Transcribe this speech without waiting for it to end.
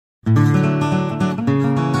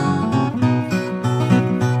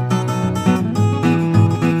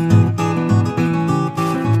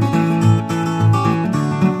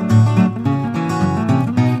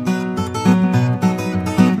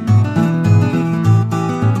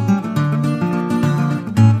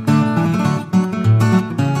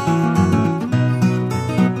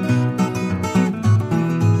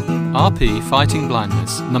BRP Fighting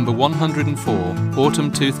Blindness, number 104,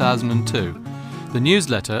 autumn 2002, the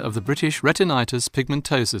newsletter of the British Retinitis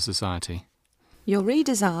Pigmentosa Society. Your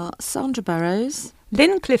readers are Sandra Burrows,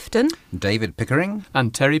 Lynn Clifton, David Pickering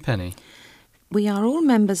and Terry Penny. We are all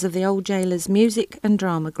members of the Old Jailers Music and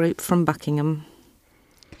Drama Group from Buckingham.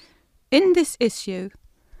 In this issue,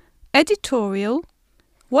 editorial,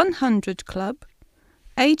 100 Club,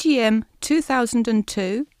 AGM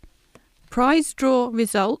 2002, prize draw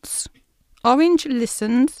results, Orange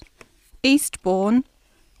Listens, Eastbourne,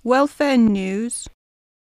 Welfare News,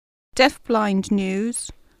 Deafblind News,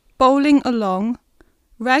 Bowling Along,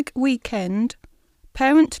 Rag Weekend,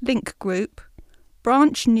 Parent Link Group,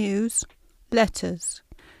 Branch News, Letters.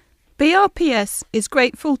 BRPS is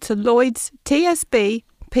grateful to Lloyds TSB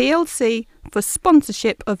plc for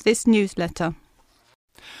sponsorship of this newsletter.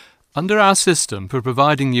 Under our system for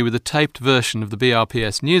providing you with a taped version of the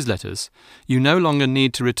BRPS newsletters, you no longer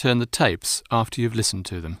need to return the tapes after you've listened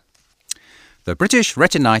to them. The British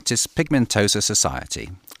Retinitis Pigmentosa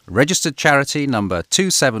Society, registered charity number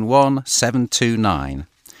 271729.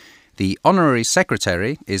 The Honorary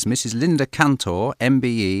Secretary is Mrs. Linda Cantor,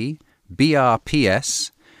 MBE,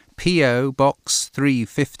 BRPS, PO Box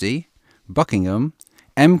 350, Buckingham,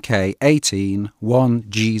 MK18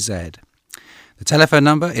 1GZ. The telephone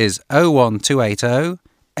number is 01280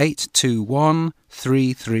 821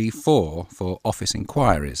 334 for office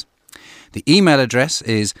inquiries. The email address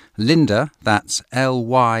is Linda, that's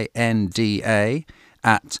LYNDA,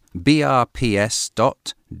 at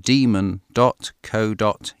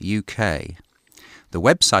brps.demon.co.uk. The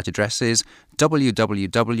website address is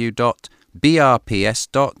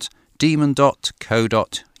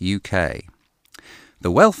www.brps.demon.co.uk.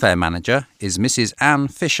 The welfare manager is Mrs. Anne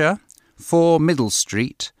Fisher, 4 Middle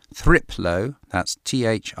Street, Thriplow, that's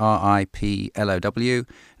THRIPLOW,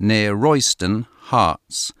 near Royston,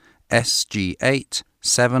 Herts, SG8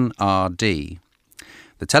 7RD.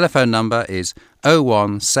 The telephone number is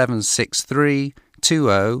 01763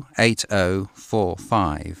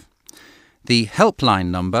 208045. The helpline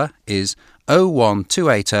number is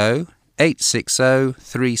 01280 860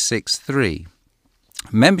 363.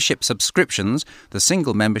 Membership subscriptions, the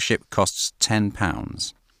single membership costs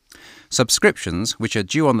 £10. Subscriptions, which are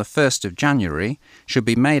due on the 1st of January, should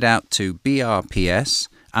be made out to BRPS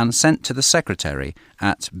and sent to the Secretary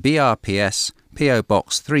at BRPS PO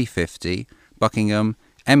Box 350, Buckingham,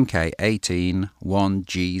 MK18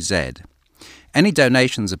 1GZ. Any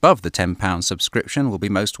donations above the £10 subscription will be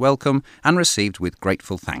most welcome and received with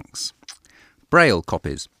grateful thanks. Braille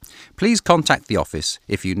copies. Please contact the office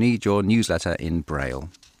if you need your newsletter in Braille.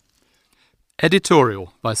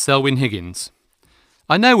 Editorial by Selwyn Higgins.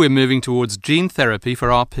 I know we're moving towards gene therapy for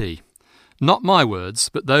RP. Not my words,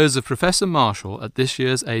 but those of Professor Marshall at this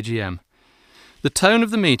year's AGM. The tone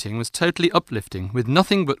of the meeting was totally uplifting, with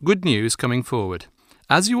nothing but good news coming forward.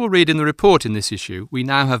 As you will read in the report in this issue, we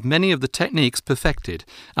now have many of the techniques perfected,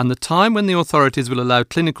 and the time when the authorities will allow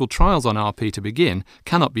clinical trials on RP to begin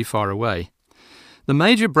cannot be far away. The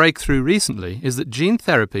major breakthrough recently is that gene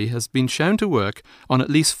therapy has been shown to work on at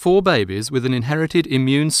least 4 babies with an inherited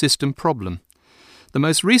immune system problem. The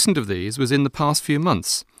most recent of these was in the past few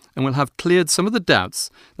months, and will have cleared some of the doubts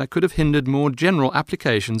that could have hindered more general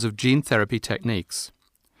applications of gene therapy techniques.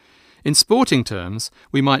 In sporting terms,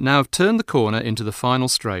 we might now have turned the corner into the final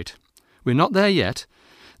straight. We're not there yet.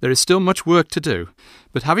 There is still much work to do,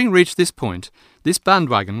 but having reached this point, this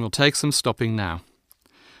bandwagon will take some stopping now.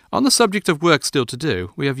 On the subject of work still to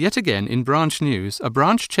do, we have yet again in branch news a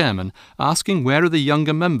branch chairman asking where are the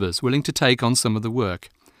younger members willing to take on some of the work.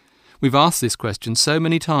 We've asked this question so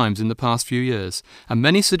many times in the past few years, and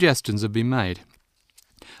many suggestions have been made.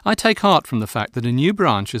 I take heart from the fact that a new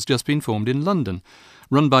branch has just been formed in London,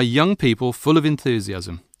 run by young people full of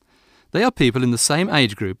enthusiasm. They are people in the same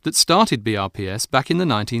age group that started BRPS back in the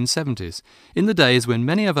 1970s, in the days when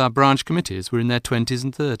many of our branch committees were in their 20s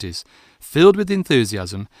and 30s, filled with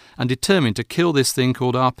enthusiasm and determined to kill this thing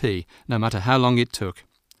called RP, no matter how long it took.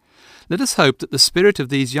 Let us hope that the spirit of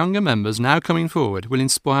these younger members now coming forward will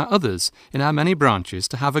inspire others in our many branches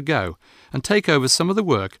to have a go and take over some of the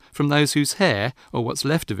work from those whose hair, or what's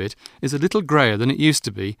left of it, is a little greyer than it used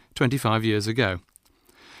to be 25 years ago.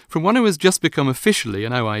 From one who has just become officially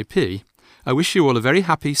an OAP, I wish you all a very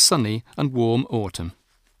happy, sunny and warm autumn.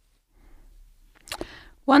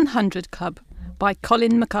 100 Club by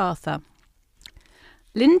Colin MacArthur.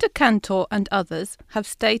 Linda Cantor and others have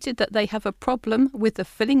stated that they have a problem with the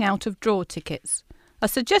filling out of draw tickets. A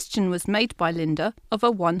suggestion was made by Linda of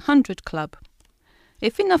a 100 Club.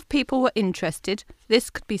 If enough people were interested, this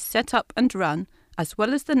could be set up and run, as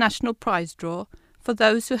well as the national prize draw, for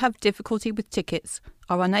those who have difficulty with tickets,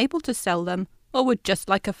 are unable to sell them, or would just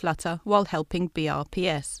like a flutter while helping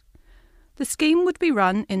BRPS. The scheme would be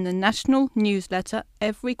run in the national newsletter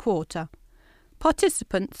every quarter.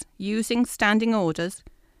 Participants, using standing orders,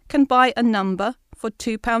 can buy a number for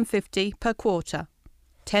 £2.50 per quarter,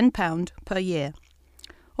 £10 per year,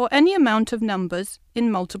 or any amount of numbers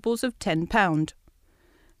in multiples of £10.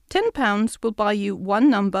 £10 will buy you one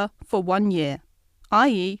number for 1 year,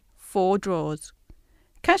 i.e. 4 draws.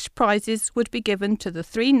 Cash prizes would be given to the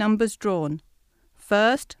 3 numbers drawn,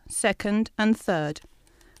 first, second and third,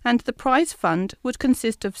 and the prize fund would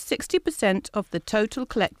consist of 60% of the total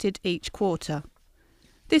collected each quarter.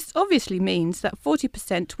 This obviously means that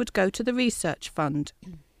 40% would go to the research fund.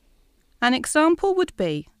 An example would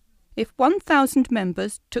be, if 1,000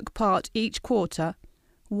 members took part each quarter,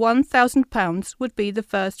 £1,000 would be the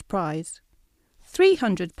first prize,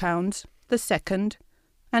 £300 the second,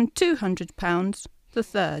 and £200 the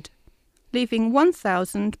third, leaving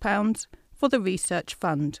 £1,000 for the research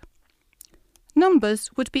fund. Numbers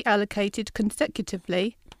would be allocated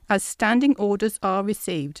consecutively as standing orders are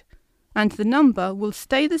received, and the number will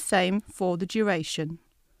stay the same for the duration.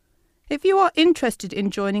 If you are interested in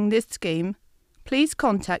joining this scheme, please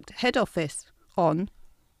contact Head Office on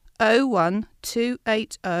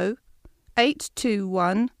 01280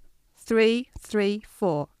 821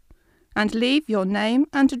 334 and leave your name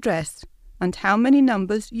and address and how many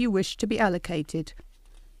numbers you wish to be allocated.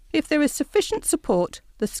 If there is sufficient support,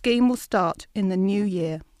 the scheme will start in the new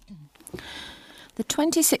year. The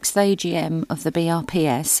 26th AGM of the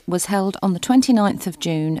BRPS was held on the 29th of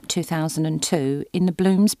June 2002 in the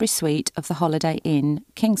Bloomsbury Suite of the Holiday Inn,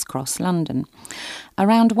 King's Cross, London.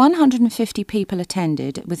 Around 150 people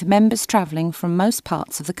attended, with members travelling from most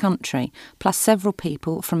parts of the country, plus several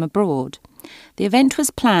people from abroad. The event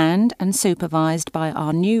was planned and supervised by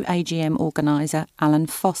our new AGM organiser, Alan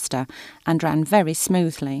Foster, and ran very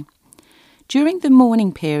smoothly. During the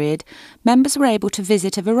morning period, members were able to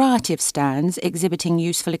visit a variety of stands exhibiting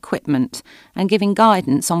useful equipment and giving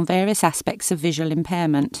guidance on various aspects of visual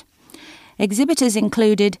impairment. Exhibitors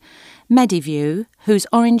included Mediview, whose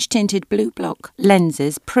orange-tinted blue block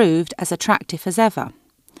lenses proved as attractive as ever.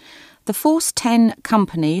 The Force 10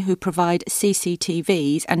 company, who provide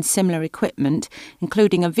CCTVs and similar equipment,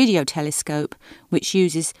 including a video telescope which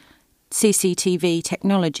uses CCTV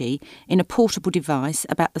technology in a portable device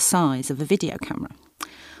about the size of a video camera.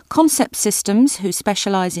 Concept Systems, who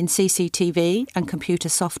specialise in CCTV and computer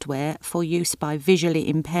software for use by visually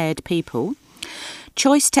impaired people.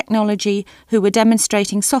 Choice Technology, who were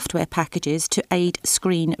demonstrating software packages to aid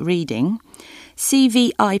screen reading.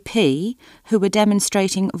 CVIP, who were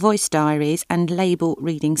demonstrating voice diaries and label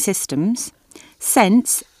reading systems.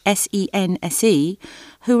 Sense, SENSE,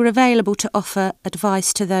 who were available to offer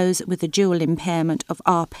advice to those with a dual impairment of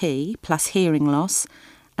RP plus hearing loss,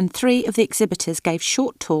 and 3 of the exhibitors gave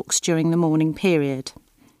short talks during the morning period.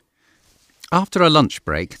 After a lunch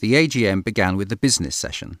break, the AGM began with the business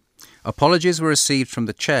session. Apologies were received from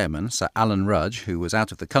the chairman, Sir Alan Rudge, who was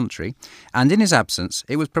out of the country, and in his absence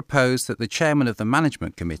it was proposed that the chairman of the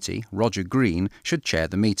management committee, Roger Green, should chair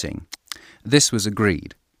the meeting. This was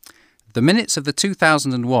agreed. The minutes of the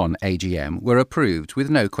 2001 AGM were approved with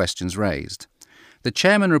no questions raised. The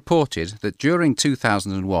chairman reported that during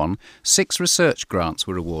 2001, 6 research grants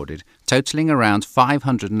were awarded, totalling around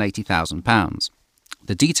 £580,000.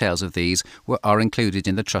 The details of these are included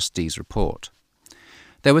in the trustees' report.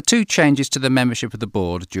 There were 2 changes to the membership of the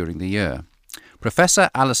board during the year. Professor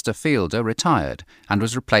Alistair Fielder retired and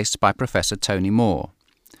was replaced by Professor Tony Moore.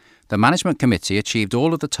 The management committee achieved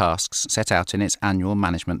all of the tasks set out in its annual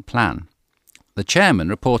management plan. The chairman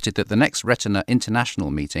reported that the next Retina International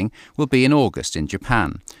meeting will be in August in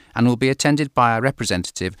Japan and will be attended by our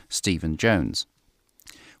representative, Stephen Jones.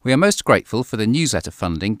 We are most grateful for the newsletter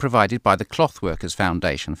funding provided by the Clothworkers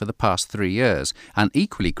Foundation for the past 3 years, and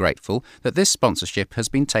equally grateful that this sponsorship has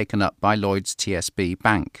been taken up by Lloyds TSB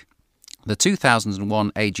Bank. The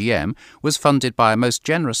 2001 AGM was funded by a most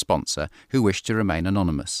generous sponsor who wished to remain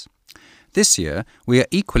anonymous. This year, we are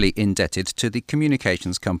equally indebted to the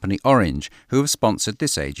communications company Orange, who have sponsored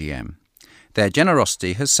this AGM. Their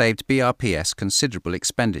generosity has saved BRPS considerable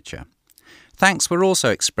expenditure. Thanks were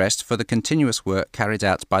also expressed for the continuous work carried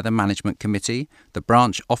out by the Management Committee, the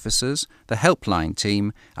branch officers, the helpline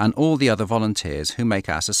team, and all the other volunteers who make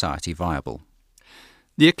our society viable.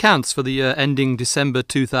 The accounts for the year ending December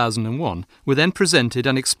 2001 were then presented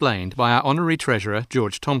and explained by our Honorary Treasurer,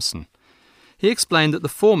 George Thompson. He explained that the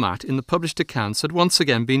format in the published accounts had once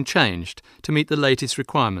again been changed to meet the latest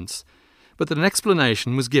requirements, but that an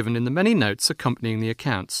explanation was given in the many notes accompanying the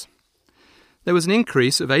accounts. There was an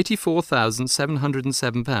increase of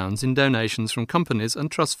 £84,707 in donations from companies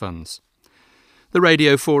and trust funds. The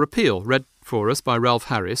Radio 4 appeal, read for us by Ralph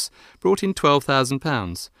Harris, brought in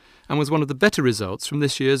 £12,000 and was one of the better results from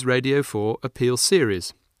this year's Radio 4 appeal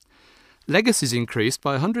series. Legacies increased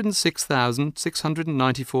by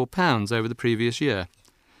 £106,694 over the previous year.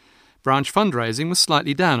 Branch fundraising was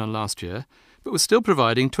slightly down on last year, but was still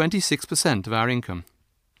providing 26% of our income.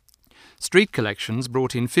 Street collections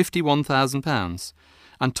brought in £51,000,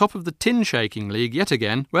 and top of the tin shaking league yet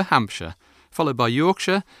again were Hampshire, followed by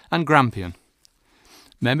Yorkshire and Grampian.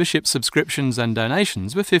 Membership subscriptions and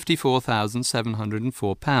donations were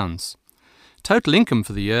 £54,704. Total income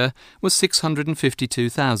for the year was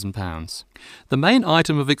 £652,000. The main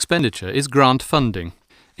item of expenditure is grant funding.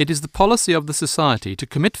 It is the policy of the Society to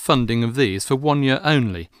commit funding of these for 1 year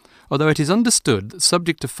only, although it is understood that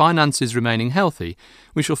subject to finances remaining healthy,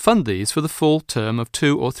 we shall fund these for the full term of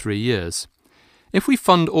 2 or 3 years. If we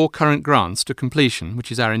fund all current grants to completion,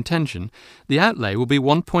 which is our intention, the outlay will be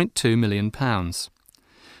 £1.2 million.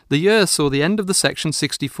 The year saw the end of the Section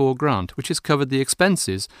 64 grant, which has covered the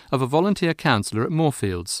expenses of a volunteer counsellor at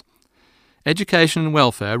Moorfields. Education and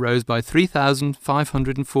welfare rose by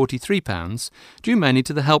 £3,543, due mainly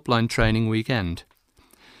to the helpline training weekend.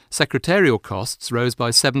 Secretarial costs rose by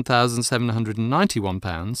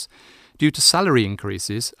 £7,791, due to salary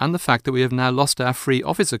increases and the fact that we have now lost our free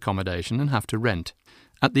office accommodation and have to rent.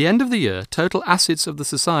 At the end of the year, total assets of the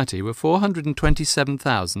Society were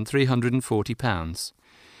 £427,340.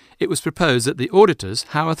 It was proposed that the auditors,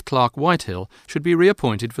 Howarth Clark Whitehill, should be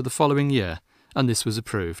reappointed for the following year, and this was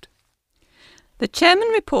approved. The chairman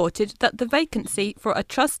reported that the vacancy for a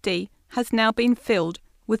trustee has now been filled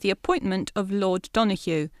with the appointment of Lord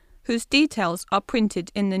Donoghue, whose details are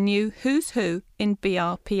printed in the new Who's Who in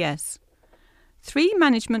BRPS. 3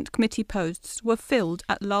 management committee posts were filled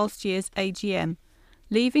at last year's AGM,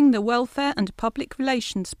 leaving the welfare and public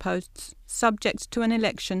relations posts subject to an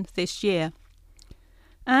election this year.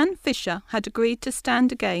 Anne Fisher had agreed to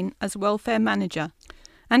stand again as welfare manager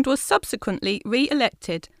and was subsequently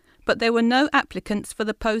re-elected, but there were no applicants for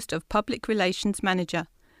the post of public relations manager,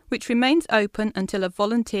 which remains open until a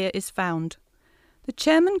volunteer is found. The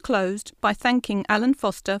chairman closed by thanking Alan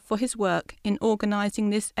Foster for his work in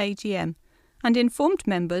organising this AGM and informed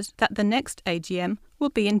members that the next AGM will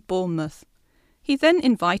be in Bournemouth. He then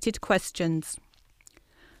invited questions.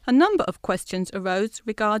 A number of questions arose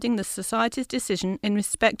regarding the Society's decision in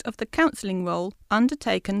respect of the counselling role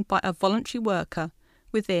undertaken by a voluntary worker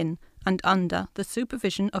within and under the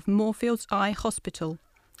supervision of Moorfields Eye Hospital.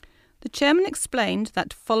 The chairman explained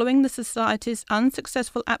that following the Society's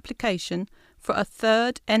unsuccessful application for a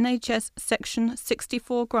third NHS Section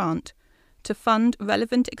 64 grant to fund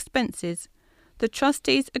relevant expenses, the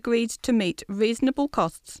trustees agreed to meet reasonable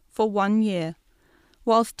costs for 1 year,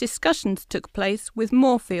 whilst discussions took place with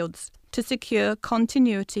Moorfields to secure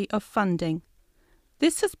continuity of funding.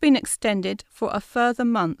 This has been extended for a further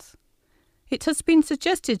month. It has been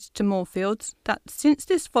suggested to Moorfields that since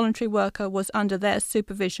this voluntary worker was under their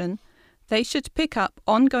supervision, they should pick up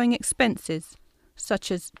ongoing expenses, such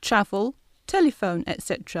as travel, telephone,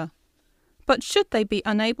 etc. But should they be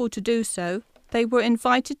unable to do so, they were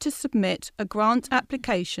invited to submit a grant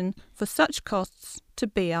application for such costs to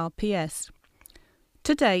BRPS.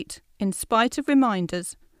 To date, in spite of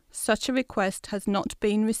reminders, such a request has not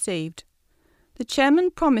been received. The chairman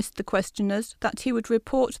promised the questioners that he would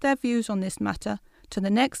report their views on this matter to the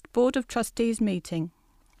next Board of Trustees meeting.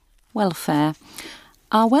 Welfare.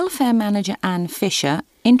 Our welfare manager Anne Fisher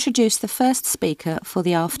introduced the first speaker for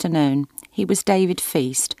the afternoon. He was David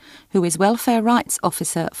Feast, who is Welfare Rights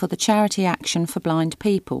Officer for the Charity Action for Blind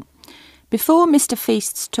People. Before Mr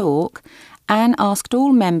Feast's talk, Anne asked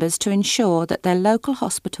all members to ensure that their local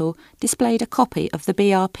hospital displayed a copy of the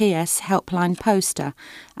BRPS helpline poster,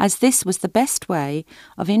 as this was the best way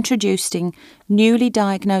of introducing newly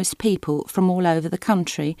diagnosed people from all over the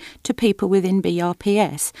country to people within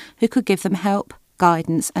BRPS who could give them help,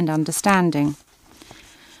 guidance and understanding.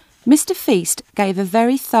 Mr Feast gave a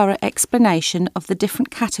very thorough explanation of the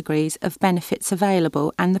different categories of benefits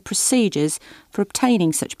available, and the procedures for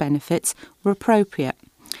obtaining such benefits were appropriate.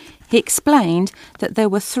 He explained that there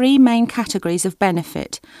were 3 main categories of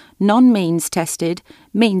benefit: non-means tested,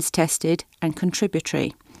 means tested and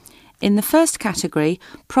contributory. In the first category,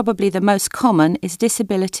 probably the most common is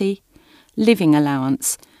disability living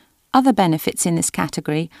allowance. Other benefits in this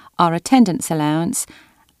category are attendance allowance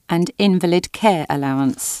and invalid care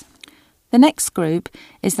allowance. The next group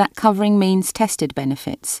is that covering means tested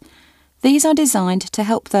benefits. These are designed to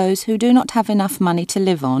help those who do not have enough money to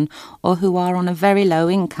live on or who are on a very low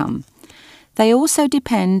income. They also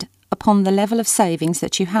depend upon the level of savings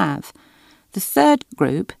that you have. The third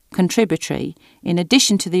group, contributory, in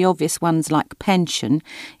addition to the obvious ones like pension,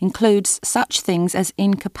 includes such things as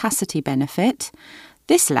incapacity benefit.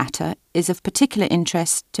 This latter is of particular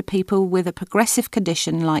interest to people with a progressive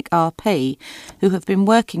condition like RP, who have been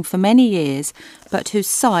working for many years but whose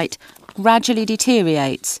sight gradually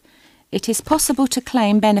deteriorates. It is possible to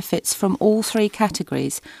claim benefits from all three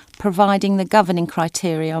categories, providing the governing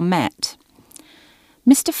criteria are met.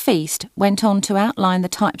 Mr. Feast went on to outline the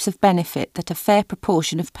types of benefit that a fair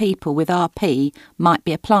proportion of people with RP might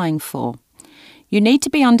be applying for. You need to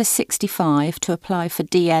be under 65 to apply for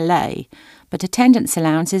DLA, but attendance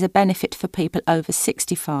allowance is a benefit for people over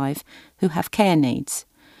 65 who have care needs.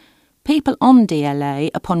 People on DLA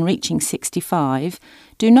upon reaching 65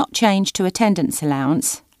 do not change to attendance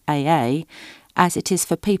allowance, AA, as it is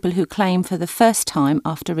for people who claim for the first time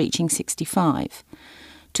after reaching 65.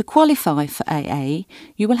 To qualify for AA,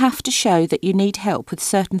 you will have to show that you need help with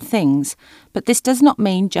certain things, but this does not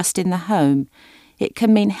mean just in the home. It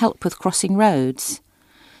can mean help with crossing roads.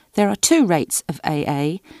 There are two rates of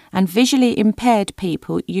AA, and visually impaired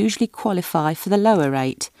people usually qualify for the lower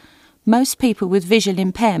rate. Most people with visual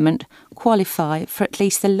impairment qualify for at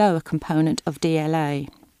least the lower component of DLA.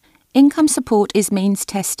 Income support is means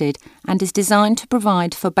tested and is designed to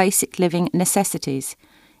provide for basic living necessities.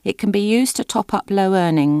 It can be used to top up low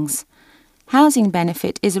earnings. Housing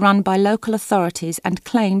benefit is run by local authorities and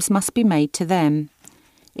claims must be made to them.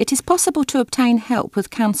 It is possible to obtain help with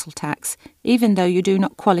council tax even though you do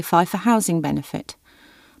not qualify for housing benefit.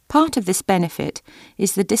 Part of this benefit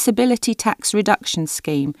is the Disability Tax Reduction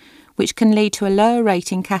Scheme, which can lead to a lower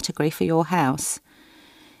rating category for your house.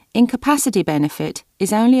 Incapacity benefit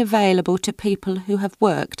is only available to people who have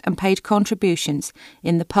worked and paid contributions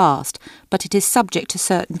in the past, but it is subject to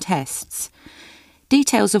certain tests,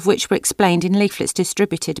 details of which were explained in leaflets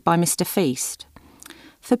distributed by Mr. Feast.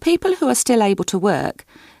 For people who are still able to work,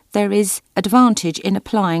 there is advantage in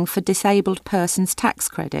applying for Disabled Persons Tax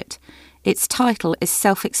Credit. Its title is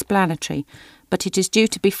self-explanatory, but it is due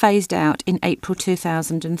to be phased out in April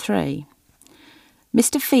 2003.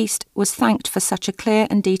 Mr. Feast was thanked for such a clear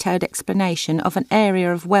and detailed explanation of an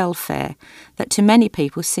area of welfare that to many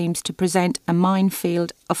people seems to present a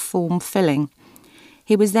minefield of form filling.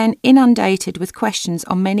 He was then inundated with questions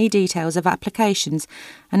on many details of applications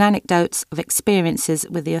and anecdotes of experiences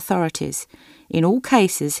with the authorities. In all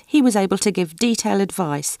cases, he was able to give detailed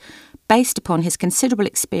advice based upon his considerable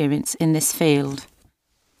experience in this field.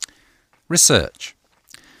 Research.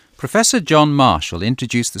 Professor John Marshall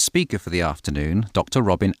introduced the speaker for the afternoon, Dr.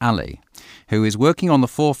 Robin Alley, who is working on the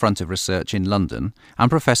forefront of research in London,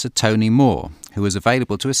 and Professor Tony Moore, who is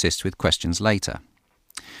available to assist with questions later.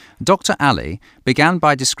 Dr. Alley began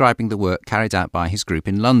by describing the work carried out by his group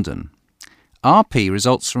in London. RP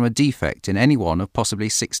results from a defect in any one of possibly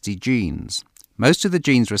 60 genes. Most of the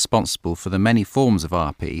genes responsible for the many forms of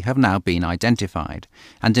RP have now been identified,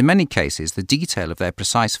 and in many cases the detail of their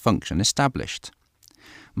precise function established.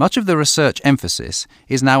 Much of the research emphasis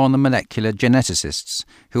is now on the molecular geneticists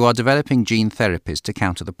who are developing gene therapies to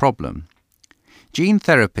counter the problem. Gene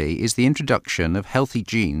therapy is the introduction of healthy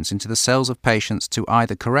genes into the cells of patients to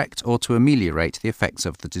either correct or to ameliorate the effects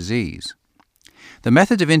of the disease. The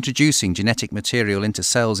method of introducing genetic material into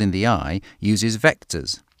cells in the eye uses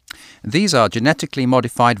vectors. These are genetically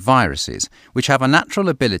modified viruses which have a natural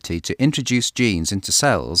ability to introduce genes into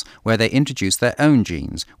cells where they introduce their own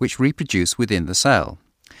genes, which reproduce within the cell.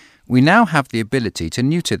 We now have the ability to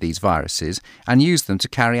neuter these viruses and use them to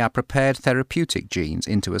carry our prepared therapeutic genes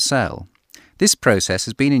into a cell. This process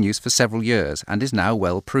has been in use for several years and is now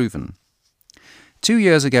well proven. 2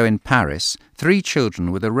 years ago in Paris, 3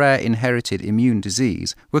 children with a rare inherited immune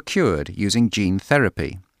disease were cured using gene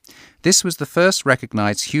therapy. This was the first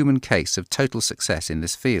recognised human case of total success in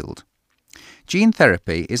this field. Gene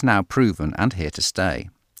therapy is now proven and here to stay.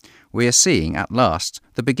 We are seeing, at last,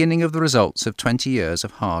 the beginning of the results of 20 years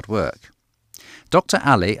of hard work. Dr.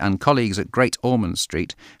 Alley and colleagues at Great Ormond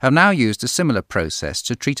Street have now used a similar process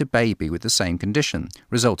to treat a baby with the same condition,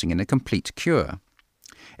 resulting in a complete cure.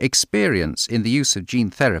 Experience in the use of gene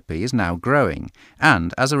therapy is now growing,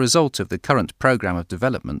 and as a result of the current programme of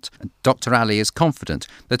development, Dr. Alley is confident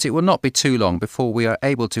that it will not be too long before we are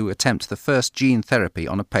able to attempt the first gene therapy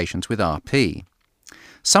on a patient with RP.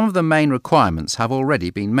 Some of the main requirements have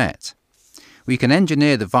already been met. We can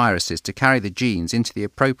engineer the viruses to carry the genes into the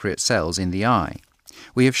appropriate cells in the eye.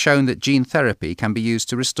 We have shown that gene therapy can be used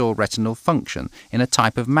to restore retinal function in a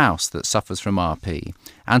type of mouse that suffers from RP,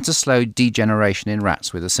 and to slow degeneration in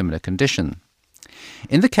rats with a similar condition.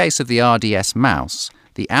 In the case of the RDS mouse,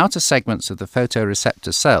 the outer segments of the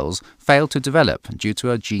photoreceptor cells failed to develop due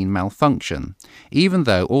to a gene malfunction, even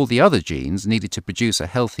though all the other genes needed to produce a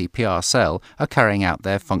healthy PR cell are carrying out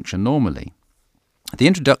their function normally. The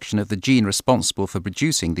introduction of the gene responsible for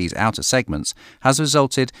producing these outer segments has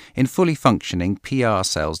resulted in fully functioning PR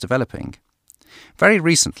cells developing. Very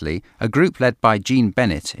recently, a group led by Jean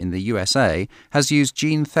Bennett in the USA has used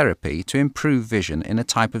gene therapy to improve vision in a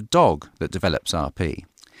type of dog that develops RP.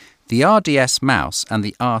 The RDS mouse and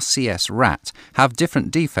the RCS rat have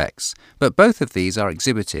different defects, but both of these are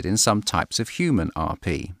exhibited in some types of human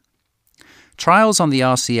RP. Trials on the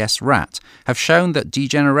RCS rat have shown that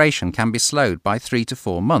degeneration can be slowed by 3 to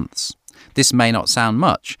 4 months. This may not sound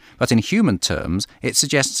much, but in human terms it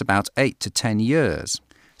suggests about 8 to 10 years.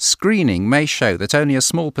 Screening may show that only a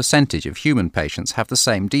small percentage of human patients have the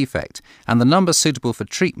same defect, and the number suitable for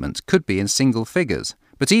treatment could be in single figures,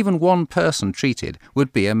 but even one person treated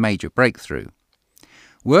would be a major breakthrough.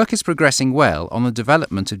 Work is progressing well on the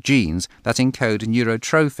development of genes that encode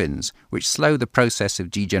neurotrophins, which slow the process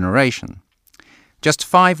of degeneration. Just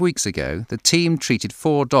 5 weeks ago, the team treated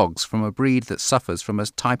 4 dogs from a breed that suffers from a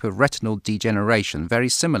type of retinal degeneration very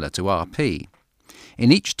similar to RP.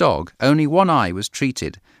 In each dog, only one eye was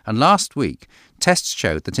treated, and last week, tests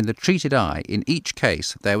showed that in the treated eye, in each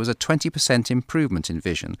case, there was a 20% improvement in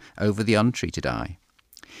vision over the untreated eye.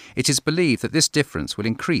 It is believed that this difference will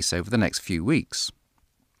increase over the next few weeks.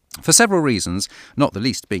 For several reasons, not the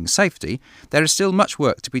least being safety, there is still much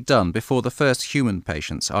work to be done before the first human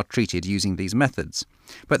patients are treated using these methods,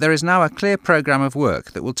 but there is now a clear programme of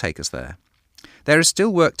work that will take us there. There is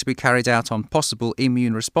still work to be carried out on possible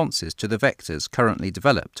immune responses to the vectors currently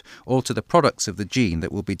developed or to the products of the gene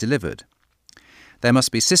that will be delivered. There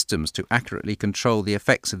must be systems to accurately control the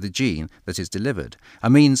effects of the gene that is delivered, a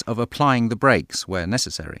means of applying the brakes where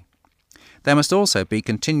necessary. There must also be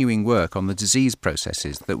continuing work on the disease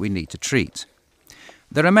processes that we need to treat.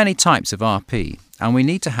 There are many types of RP, and we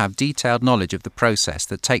need to have detailed knowledge of the process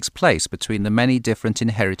that takes place between the many different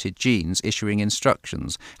inherited genes issuing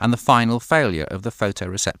instructions and the final failure of the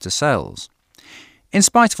photoreceptor cells. In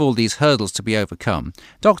spite of all these hurdles to be overcome,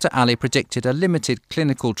 Dr. Ali predicted a limited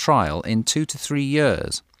clinical trial in 2 to 3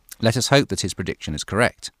 years. Let us hope that his prediction is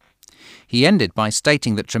correct. He ended by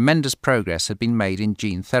stating that tremendous progress had been made in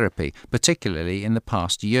gene therapy, particularly in the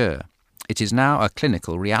past year. It is now a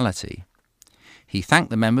clinical reality. He thanked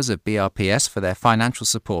the members of BRPS for their financial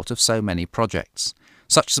support of so many projects.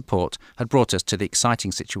 Such support had brought us to the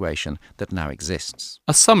exciting situation that now exists.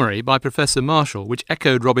 A summary by Professor Marshall, which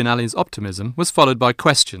echoed Robin Ali's optimism, was followed by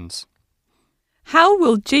questions. How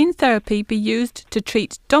will gene therapy be used to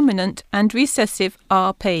treat dominant and recessive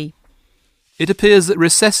RP? It appears that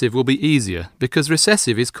recessive will be easier because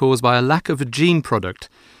recessive is caused by a lack of a gene product,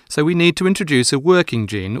 so we need to introduce a working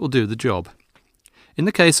gene that will do the job. In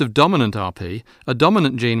the case of dominant RP, a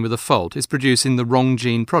dominant gene with a fault is producing the wrong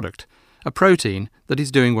gene product, a protein that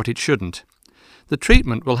is doing what it shouldn't. The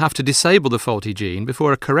treatment will have to disable the faulty gene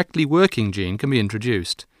before a correctly working gene can be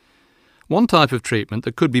introduced. One type of treatment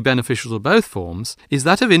that could be beneficial to both forms is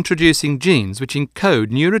that of introducing genes which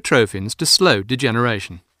encode neurotrophins to slow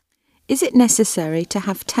degeneration. Is it necessary to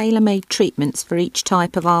have tailor-made treatments for each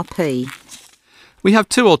type of RP? We have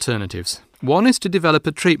 2 alternatives. One is to develop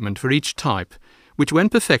a treatment for each type, which when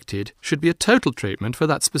perfected should be a total treatment for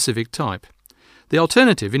that specific type. The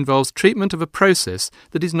alternative involves treatment of a process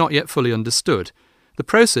that is not yet fully understood, the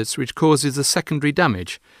process which causes the secondary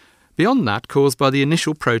damage, beyond that caused by the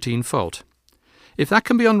initial protein fault. If that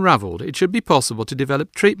can be unravelled, it should be possible to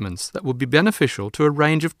develop treatments that would be beneficial to a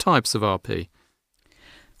range of types of RP.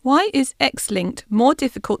 Why is X-linked more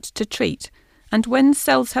difficult to treat, and when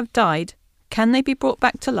cells have died, can they be brought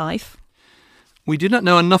back to life? We do not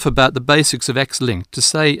know enough about the basics of X-linked to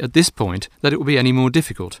say at this point that it will be any more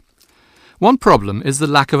difficult. One problem is the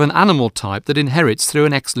lack of an animal type that inherits through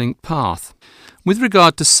an X-linked path. With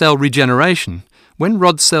regard to cell regeneration, when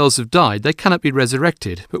rod cells have died, they cannot be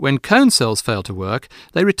resurrected, but when cone cells fail to work,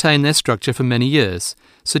 they retain their structure for many years,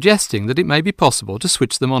 suggesting that it may be possible to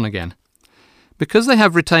switch them on again. Because they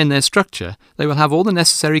have retained their structure, they will have all the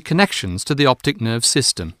necessary connections to the optic nerve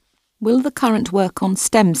system. Will the current work on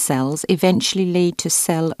stem cells eventually lead to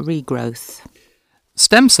cell regrowth?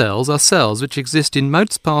 Stem cells are cells which exist in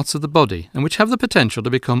most parts of the body and which have the potential to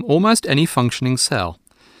become almost any functioning cell.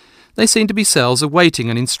 They seem to be cells awaiting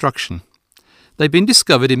an instruction. They've been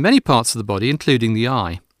discovered in many parts of the body, including the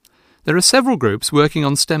eye. There are several groups working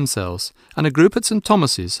on stem cells, and a group at St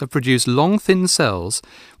Thomas's have produced long, thin cells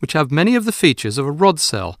which have many of the features of a rod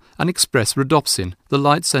cell and express rhodopsin, the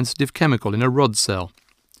light-sensitive chemical in a rod cell.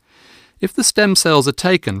 If the stem cells are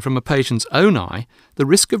taken from a patient's own eye, the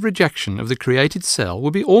risk of rejection of the created cell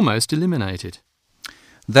will be almost eliminated.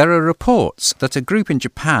 There are reports that a group in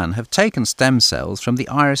Japan have taken stem cells from the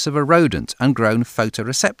iris of a rodent and grown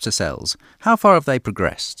photoreceptor cells. How far have they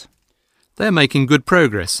progressed? They are making good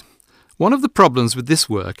progress. One of the problems with this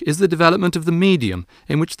work is the development of the medium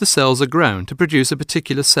in which the cells are grown to produce a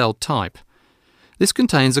particular cell type. This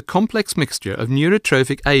contains a complex mixture of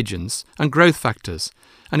neurotrophic agents and growth factors,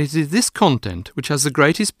 and it is this content which has the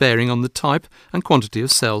greatest bearing on the type and quantity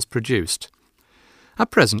of cells produced.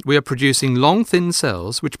 At present, we are producing long, thin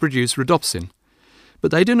cells which produce rhodopsin,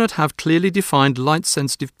 but they do not have clearly defined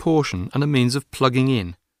light-sensitive portion and a means of plugging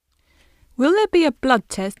in. Will there be a blood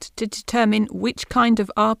test to determine which kind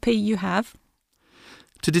of RP you have?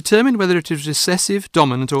 To determine whether it is recessive,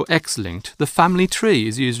 dominant or X-linked, the family tree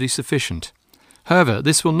is usually sufficient. However,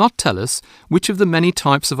 this will not tell us which of the many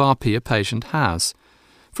types of RP a patient has.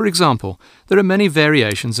 For example, there are many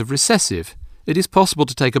variations of recessive. It is possible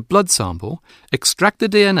to take a blood sample, extract the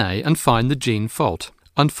DNA and find the gene fault.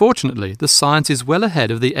 Unfortunately, the science is well ahead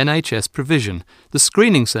of the NHS provision. The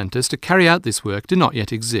screening centres to carry out this work do not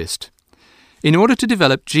yet exist. In order to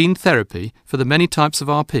develop gene therapy for the many types of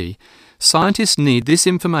RP, scientists need this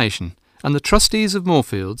information, and the trustees of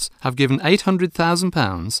Moorfields have given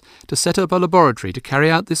 £800,000 to set up a laboratory to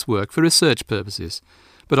carry out this work for research purposes.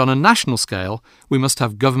 But on a national scale, we must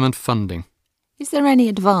have government funding. Is there any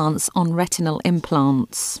advance on retinal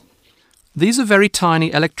implants? These are very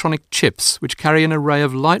tiny electronic chips which carry an array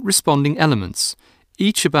of light-responding elements,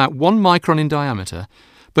 each about 1 micron in diameter,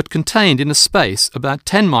 but contained in a space about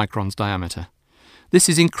 10 microns diameter. This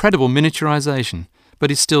is incredible miniaturization, but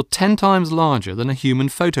is still 10 times larger than a human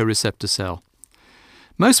photoreceptor cell.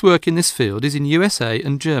 Most work in this field is in USA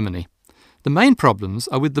and Germany. The main problems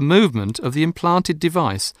are with the movement of the implanted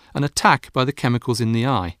device and attack by the chemicals in the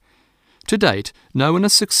eye. To date, no one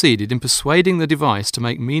has succeeded in persuading the device to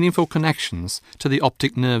make meaningful connections to the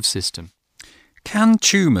optic nerve system. Can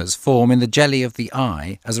tumours form in the jelly of the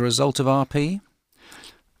eye as a result of RP?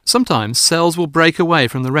 Sometimes cells will break away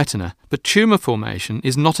from the retina, but tumour formation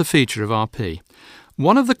is not a feature of RP.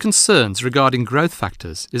 One of the concerns regarding growth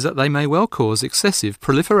factors is that they may well cause excessive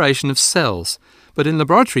proliferation of cells, but in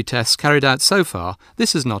laboratory tests carried out so far,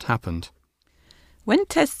 this has not happened. When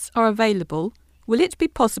tests are available, will it be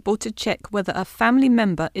possible to check whether a family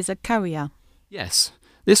member is a carrier? Yes,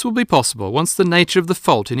 this will be possible once the nature of the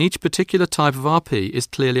fault in each particular type of RP is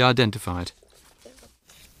clearly identified.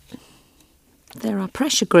 There are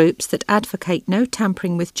pressure groups that advocate no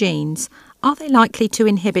tampering with genes. Are they likely to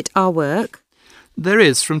inhibit our work? There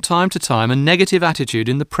is from time to time a negative attitude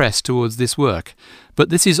in the press towards this work, but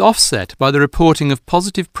this is offset by the reporting of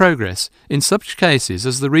positive progress in such cases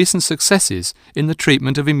as the recent successes in the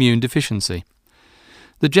treatment of immune deficiency.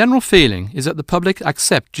 The general feeling is that the public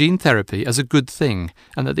accept gene therapy as a good thing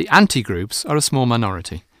and that the anti-groups are a small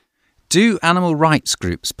minority. Do animal rights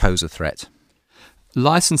groups pose a threat?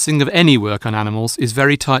 Licensing of any work on animals is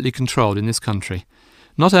very tightly controlled in this country.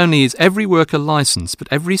 Not only is every worker licensed, but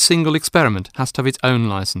every single experiment has to have its own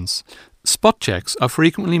licence. Spot checks are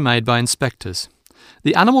frequently made by inspectors.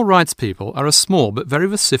 The animal rights people are a small but very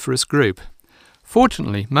vociferous group.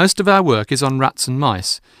 Fortunately, most of our work is on rats and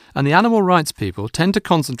mice, and the animal rights people tend to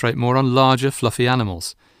concentrate more on larger, fluffy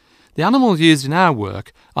animals. The animals used in our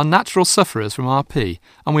work are natural sufferers from RP,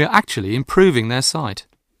 and we are actually improving their sight.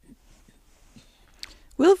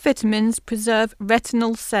 Will vitamins preserve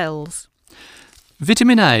retinal cells?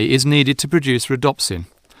 Vitamin A is needed to produce rhodopsin.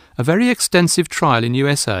 A very extensive trial in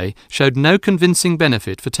USA showed no convincing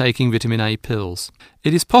benefit for taking vitamin A pills.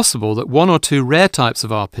 It is possible that 1 or 2 rare types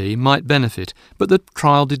of RP might benefit, but the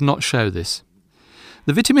trial did not show this.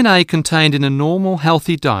 The vitamin A contained in a normal,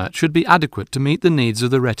 healthy diet should be adequate to meet the needs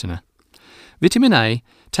of the retina. Vitamin A,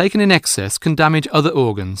 taken in excess, can damage other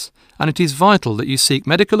organs, and it is vital that you seek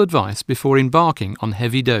medical advice before embarking on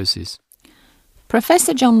heavy doses.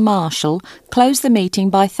 Professor John Marshall closed the meeting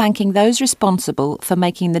by thanking those responsible for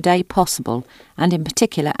making the day possible, and in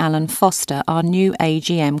particular Alan Foster, our new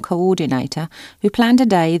AGM coordinator, who planned a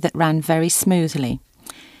day that ran very smoothly.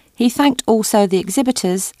 He thanked also the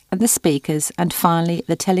exhibitors and the speakers, and finally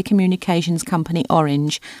the telecommunications company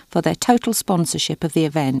Orange for their total sponsorship of the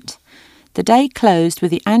event. The day closed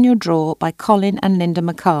with the annual draw by Colin and Linda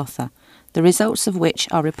MacArthur, the results of which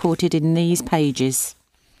are reported in these pages.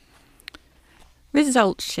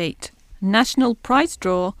 Results sheet. National Prize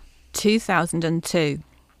Draw 2002.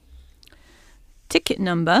 Ticket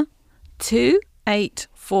number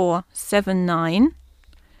 28479.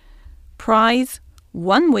 Prize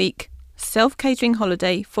 1 week self-catering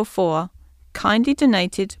holiday for 4, kindly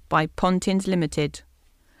donated by Pontins Limited.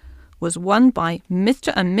 was won by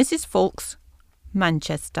Mr. and Mrs. Fawkes,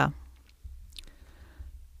 Manchester.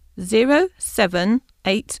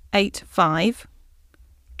 07885,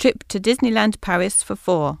 trip to Disneyland Paris for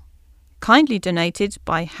 4, kindly donated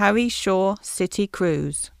by Harry Shaw City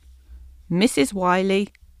Cruise, Mrs. Wiley,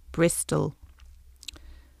 Bristol.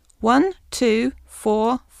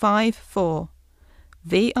 12454,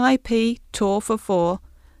 VIP tour for 4,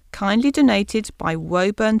 kindly donated by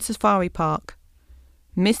Woburn Safari Park,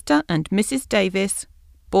 Mr. and Mrs. Davis,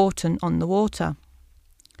 Bourton-on-the-Water.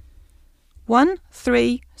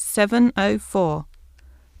 13704,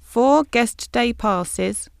 4 guest day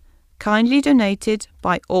passes, kindly donated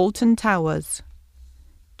by Alton Towers,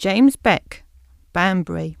 James Beck,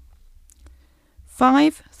 Banbury.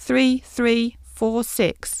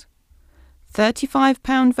 53346,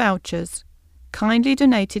 £35 vouchers, kindly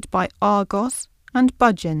donated by Argos and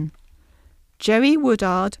Budgeon, Jerry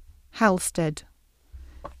Woodard, Halstead.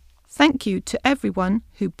 Thank you to everyone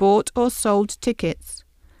who bought or sold tickets.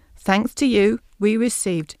 Thanks to you, we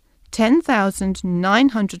received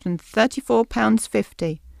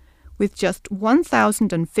 £10,934.50, with just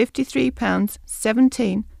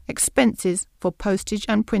 £1,053.17 expenses for postage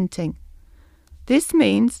and printing. This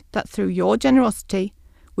means that through your generosity,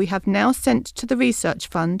 we have now sent to the Research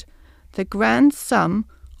Fund the grand sum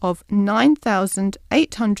of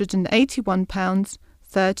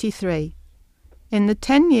 £9,881.33. In the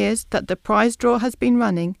 10 years that the prize draw has been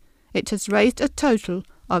running, it has raised a total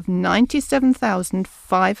of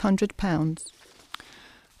 £97,500.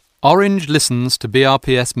 Orange listens to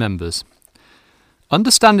BRPS members.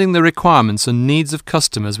 Understanding the requirements and needs of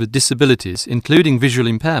customers with disabilities, including visual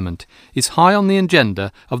impairment, is high on the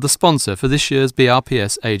agenda of the sponsor for this year's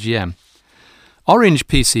BRPS AGM. Orange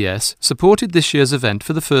PCS supported this year's event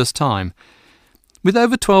for the first time. With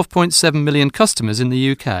over 12.7 million customers in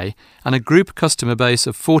the UK and a group customer base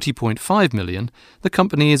of 40.5 million, the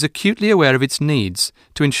company is acutely aware of its needs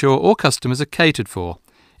to ensure all customers are catered for,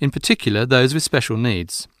 in particular those with special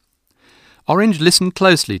needs. Orange listened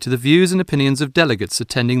closely to the views and opinions of delegates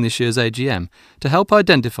attending this year's AGM to help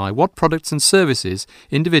identify what products and services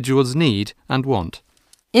individuals need and want.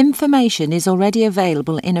 Information is already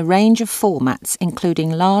available in a range of formats,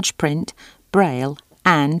 including large print, braille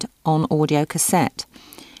and on audio cassette.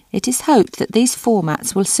 It is hoped that these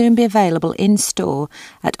formats will soon be available in-store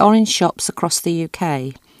at Orange shops across the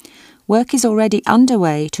UK. Work is already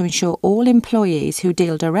underway to ensure all employees who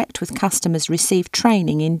deal direct with customers receive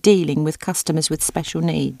training in dealing with customers with special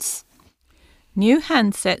needs. New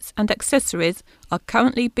handsets and accessories are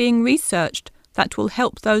currently being researched that will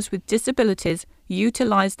help those with disabilities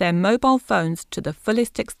utilise their mobile phones to the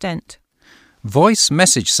fullest extent. Voice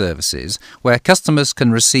message services, where customers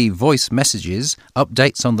can receive voice messages,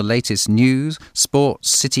 updates on the latest news,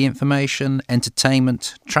 sports, city information,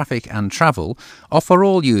 entertainment, traffic and travel, offer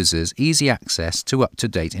all users easy access to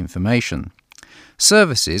up-to-date information.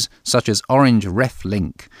 Services such as Orange Ref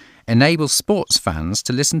Link enable sports fans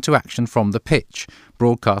to listen to action from the pitch,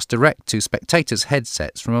 broadcast direct to spectators'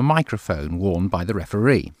 headsets from a microphone worn by the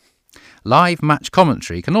referee. Live match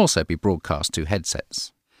commentary can also be broadcast to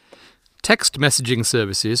headsets. Text messaging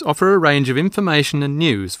services offer a range of information and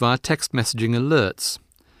news via text messaging alerts.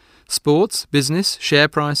 Sports, business, share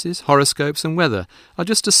prices, horoscopes and weather are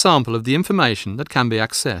just a sample of the information that can be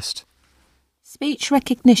accessed. Speech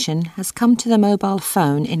recognition has come to the mobile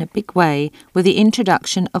phone in a big way with the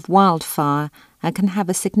introduction of Wildfire and can have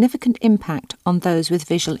a significant impact on those with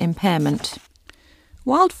visual impairment.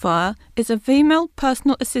 Wildfire is a female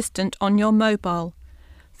personal assistant on your mobile.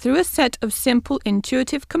 Through a set of simple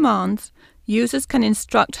intuitive commands, users can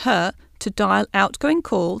instruct her to dial outgoing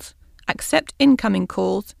calls, accept incoming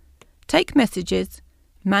calls, take messages,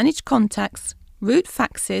 manage contacts, route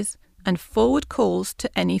faxes and forward calls to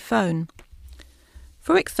any phone.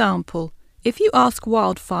 For example, if you ask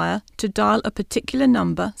Wildfire to dial a particular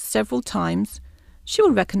number several times, she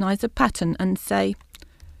will recognise a pattern and say,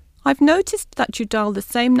 "I've noticed that you dial the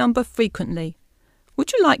same number frequently.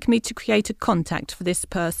 Would you like me to create a contact for this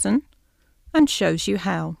person?" and shows you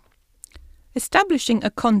how. Establishing a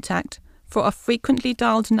contact for a frequently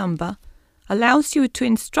dialed number allows you to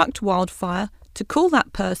instruct Wildfire to call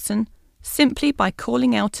that person simply by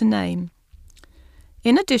calling out a name.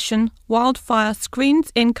 In addition, Wildfire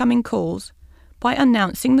screens incoming calls by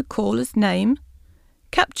announcing the caller's name,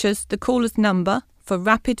 captures the caller's number for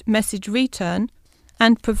rapid message return,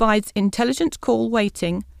 and provides intelligent call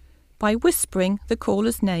waiting by whispering the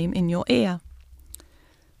caller's name in your ear.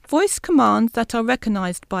 Voice commands that are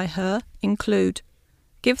recognised by her include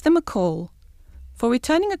 "Give them a call," for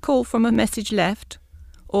returning a call from a message left,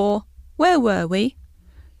 or "Where were we?"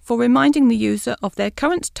 for reminding the user of their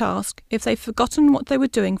current task if they've forgotten what they were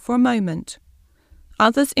doing for a moment.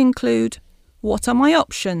 Others include "What are my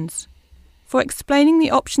options?" for explaining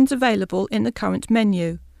the options available in the current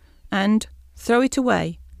menu, and "Throw it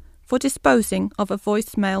away" for disposing of a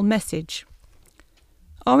voicemail message.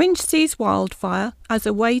 Orange sees wildfire as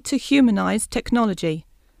a way to humanise technology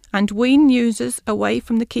and wean users away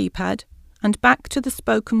from the keypad and back to the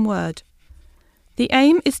spoken word. The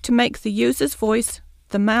aim is to make the user's voice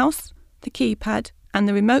the mouse, the keypad and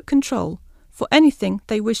the remote control for anything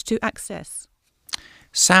they wish to access.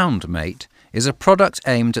 SoundMate is a product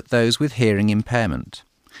aimed at those with hearing impairment.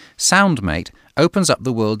 SoundMate opens up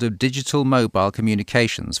the world of digital mobile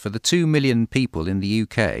communications for the 2 million people in the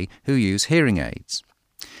UK who use hearing aids.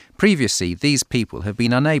 Previously, these people have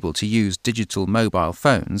been unable to use digital mobile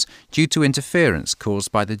phones due to interference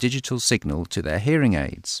caused by the digital signal to their hearing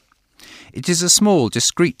aids. It is a small,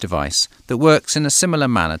 discrete device that works in a similar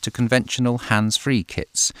manner to conventional hands-free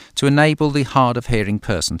kits to enable the hard-of-hearing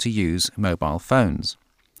person to use mobile phones.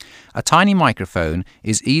 A tiny microphone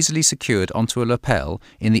is easily secured onto a lapel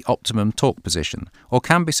in the optimum talk position, or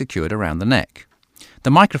can be secured around the neck. The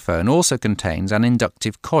microphone also contains an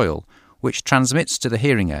inductive coil, which transmits to the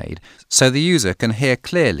hearing aid, so the user can hear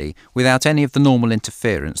clearly without any of the normal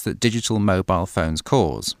interference that digital mobile phones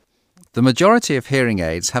cause. The majority of hearing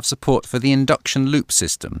aids have support for the induction loop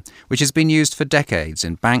system, which has been used for decades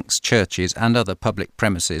in banks, churches and other public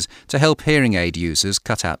premises to help hearing aid users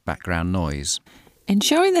cut out background noise.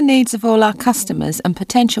 Ensuring the needs of all our customers and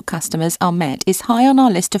potential customers are met is high on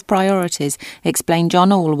our list of priorities, explained John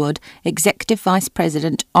Allwood, Executive Vice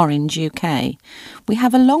President, Orange UK. We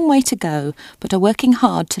have a long way to go, but are working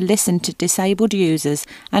hard to listen to disabled users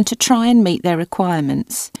and to try and meet their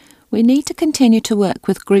requirements. We need to continue to work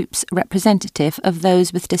with groups representative of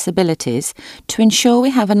those with disabilities to ensure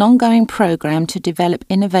we have an ongoing programme to develop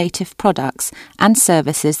innovative products and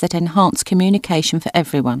services that enhance communication for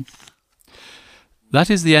everyone. That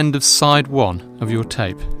is the end of side 1 of your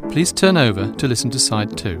tape. Please turn over to listen to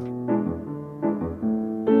side 2.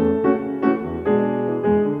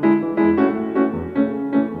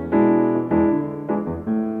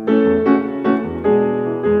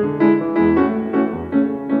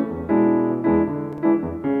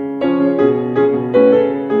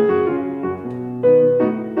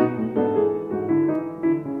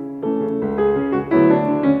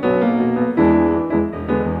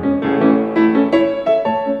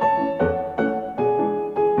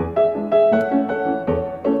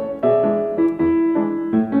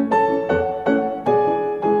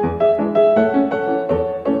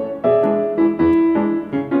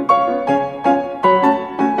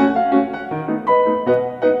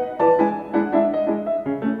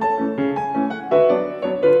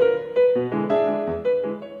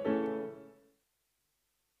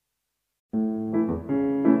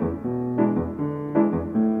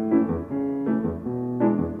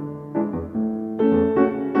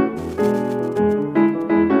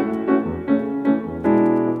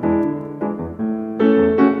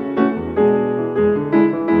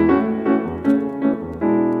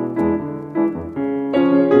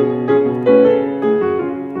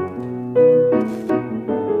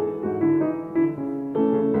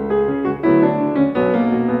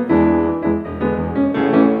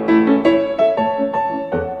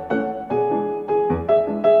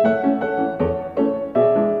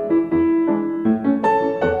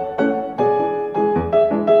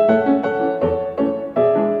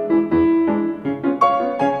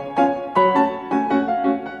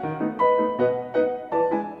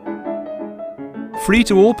 Free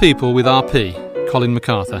to all people with RP, Colin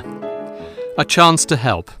MacArthur. A chance to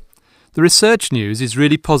help. The research news is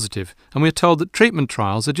really positive, and we are told that treatment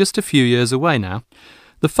trials are just a few years away now.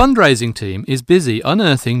 The fundraising team is busy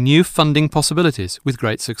unearthing new funding possibilities with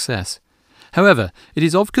great success. However, it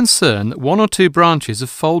is of concern that 1 or 2 branches have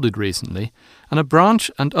folded recently, and a branch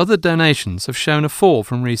and other donations have shown a fall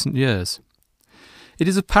from recent years. It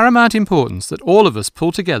is of paramount importance that all of us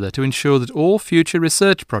pull together to ensure that all future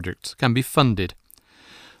research projects can be funded.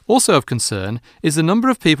 Also of concern is the number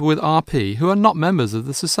of people with RP who are not members of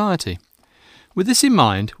the Society. With this in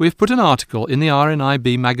mind, we have put an article in the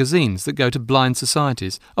RNIB magazines that go to blind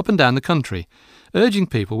societies up and down the country, urging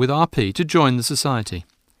people with RP to join the Society.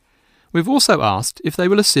 We have also asked if they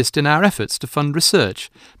will assist in our efforts to fund research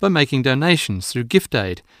by making donations through gift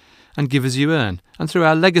aid and Give As You Earn, and through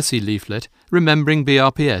our legacy leaflet, Remembering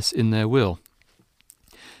BRPS in Their Will.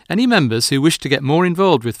 Any members who wish to get more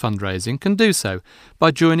involved with fundraising can do so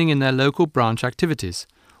by joining in their local branch activities,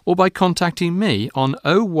 or by contacting me on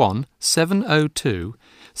 01 702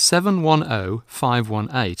 710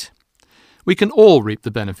 518. We can all reap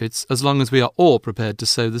the benefits as long as we are all prepared to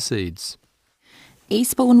sow the seeds.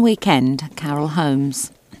 Eastbourne Weekend, Carol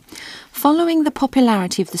Holmes. Following the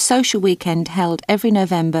popularity of the social weekend held every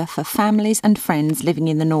November for families and friends living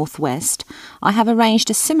in the North West, I have arranged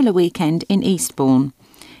a similar weekend in Eastbourne.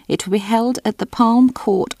 It will be held at the Palm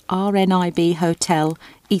Court RNIB Hotel,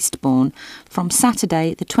 Eastbourne, from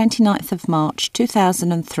Saturday the 29th of March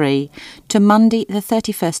 2003 to Monday the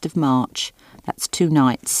 31st of March. That's 2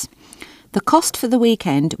 nights. The cost for the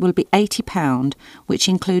weekend will be £80, which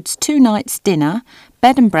includes 2 nights dinner,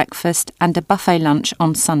 bed and breakfast and a buffet lunch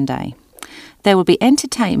on Sunday. There will be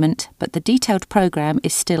entertainment, but the detailed programme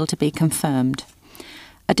is still to be confirmed.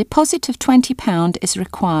 A deposit of £20 is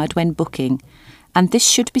required when booking, and this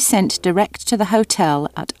should be sent direct to the hotel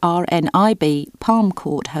at RNIB Palm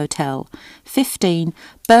Court Hotel, 15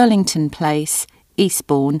 Burlington Place,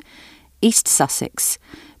 Eastbourne, East Sussex,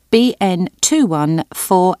 BN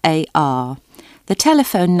 214AR. The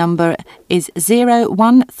telephone number is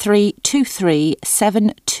 01323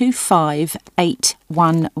 725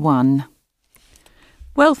 811.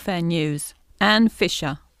 Welfare News. Anne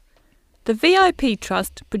Fisher. The VIP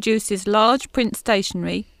Trust produces large print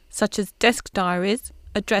stationery such as desk diaries,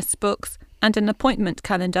 address books and an appointment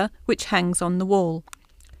calendar which hangs on the wall.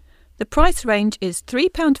 The price range is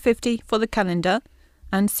 £3.50 for the calendar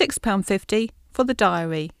and £6.50 for the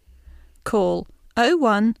diary. Call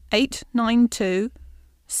 01892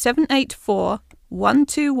 784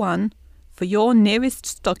 121 for your nearest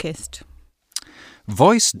stockist.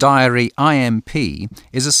 Voice Diary IMP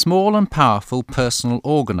is a small and powerful personal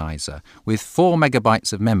organiser with 4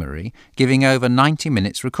 megabytes of memory, giving over 90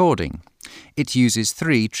 minutes recording. It uses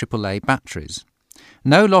 3 AAA batteries.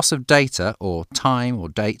 No loss of data or time or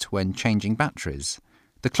date when changing batteries.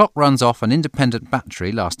 The clock runs off an independent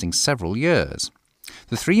battery lasting several years.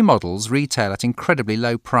 The 3 models retail at incredibly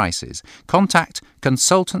low prices. Contact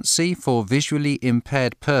Consultancy for Visually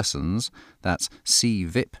Impaired Persons, that's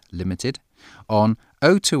CVIP Limited, on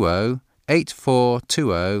 020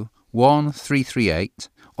 8420 1338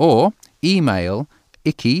 or email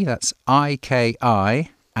IKI, that's IKI,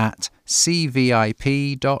 at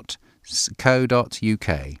cvip.co.uk.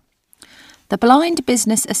 The Blind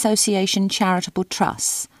Business Association Charitable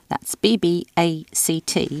Trusts, that's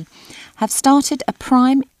BBACT, have started a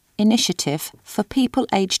prime initiative for people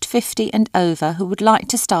aged 50 and over who would like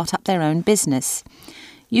to start up their own business.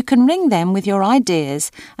 You can ring them with your ideas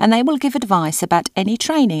and they will give advice about any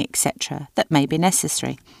training, etc. that may be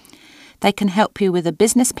necessary. They can help you with a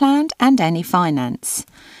business plan and any finance.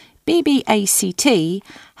 BBACT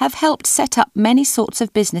have helped set up many sorts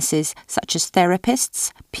of businesses such as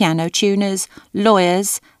therapists, piano tuners,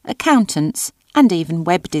 lawyers, accountants and even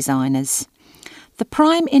web designers. The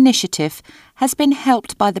Prime initiative has been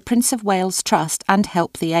helped by the Prince of Wales Trust and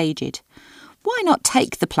Help the Aged. Why not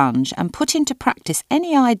take the plunge and put into practice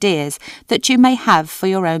any ideas that you may have for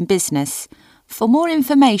your own business? For more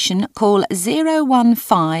information, call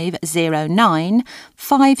 01509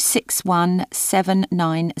 561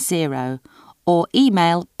 790 or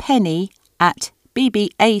email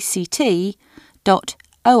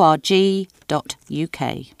penny@bbact.org.uk.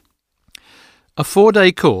 A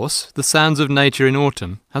 4-day course, The Sounds of Nature in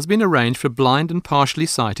Autumn, has been arranged for blind and partially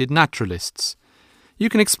sighted naturalists. You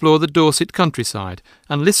can explore the Dorset countryside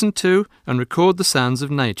and listen to and record the sounds of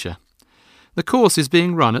nature. The course is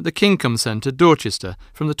being run at the Kingcombe Centre, Dorchester,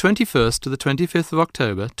 from the 21st to the 25th of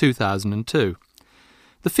October 2002.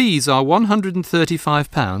 The fees are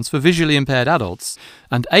 £135 for visually impaired adults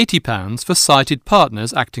and £80 for sighted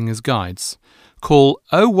partners acting as guides. Call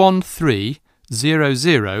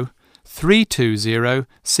 01300 320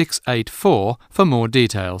 684 for more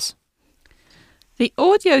details. The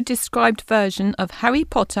audio-described version of Harry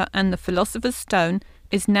Potter and the Philosopher's Stone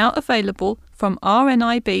is now available from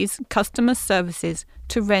RNIB's customer services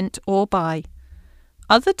to rent or buy.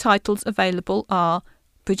 Other titles available are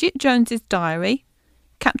Bridget Jones's Diary,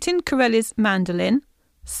 Captain Corelli's Mandolin,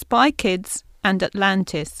 Spy Kids and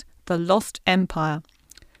Atlantis, The Lost Empire.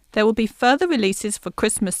 There will be further releases for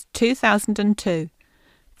Christmas 2002.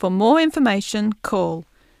 For more information, call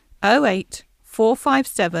 08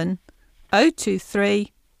 457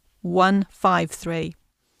 023 153.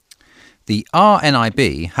 The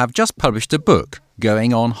RNIB have just published a book,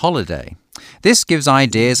 Going on Holiday. This gives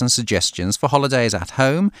ideas and suggestions for holidays at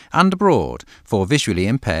home and abroad for visually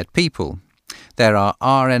impaired people. There are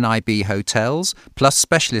RNIB hotels, plus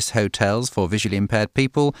specialist hotels for visually impaired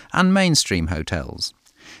people and mainstream hotels.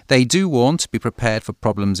 They do warn to be prepared for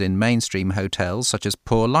problems in mainstream hotels such as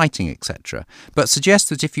poor lighting, etc., but suggest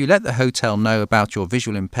that if you let the hotel know about your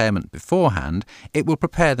visual impairment beforehand, it will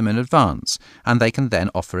prepare them in advance, and they can then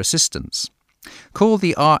offer assistance. Call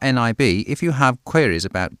the RNIB if you have queries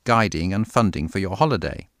about guiding and funding for your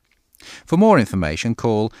holiday. For more information,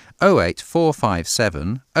 call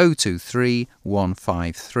 08457 023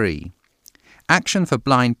 153. Action for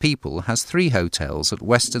Blind People has 3 hotels at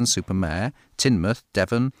Weston-super-Mare, Teignmouth,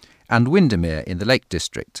 Devon, and Windermere in the Lake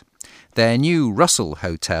District. Their new Russell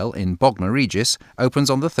Hotel in Bognor Regis opens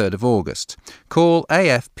on the 3rd of August. Call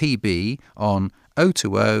AFPB on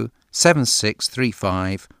 020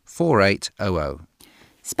 7635 4800.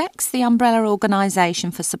 SPECS, the umbrella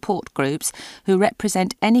organisation for support groups who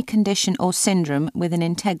represent any condition or syndrome with an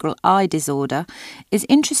integral eye disorder, is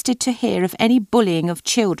interested to hear of any bullying of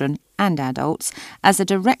children and adults as a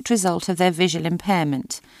direct result of their visual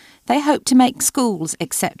impairment. They hope to make schools,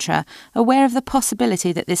 etc., aware of the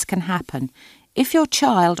possibility that this can happen. If your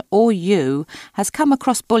child or you has come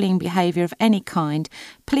across bullying behaviour of any kind,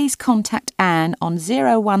 please contact Anne on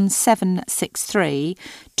 01763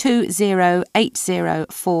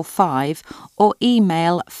 208045 or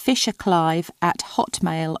email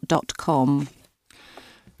fisherclive@hotmail.com.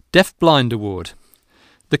 Deaf-Blind Award.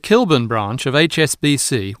 The Kilburn branch of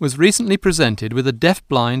HSBC was recently presented with a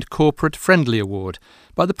Deaf-Blind Corporate Friendly Award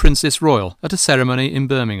by the Princess Royal at a ceremony in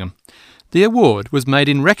Birmingham. The award was made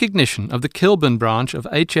in recognition of the Kilburn branch of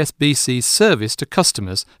HSBC's service to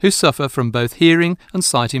customers who suffer from both hearing and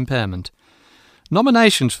sight impairment.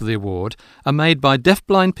 Nominations for the award are made by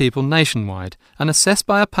deaf-blind people nationwide and assessed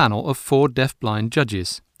by a panel of 4 deaf-blind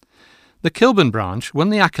judges. The Kilburn branch won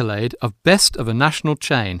the accolade of Best of a National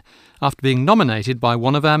Chain after being nominated by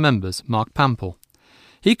one of our members, Mark Pample.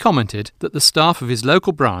 He commented that the staff of his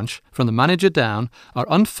local branch, from the manager down, are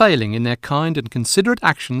unfailing in their kind and considerate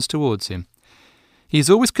actions towards him. He is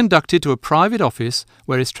always conducted to a private office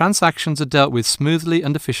where his transactions are dealt with smoothly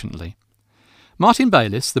and efficiently. Martin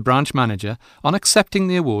Bayliss, the branch manager, on accepting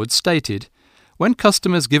the award stated, "When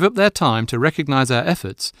customers give up their time to recognise our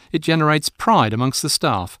efforts, it generates pride amongst the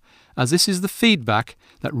staff, as this is the feedback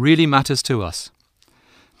that really matters to us."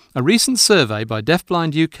 A recent survey by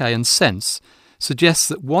Deafblind UK and Sense suggests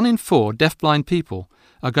that 1 in 4 deaf-blind people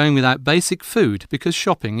are going without basic food because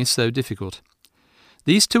shopping is so difficult.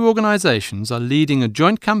 These 2 organisations are leading a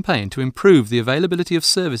joint campaign to improve the availability of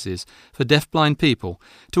services for deaf-blind people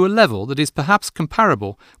to a level that is perhaps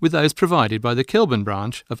comparable with those provided by the Kilburn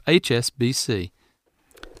branch of HSBC.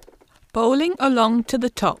 Bowling along to the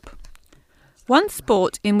top. One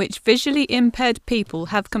sport in which visually impaired people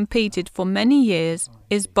have competed for many years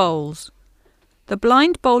is bowls. The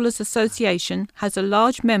Blind Bowlers Association has a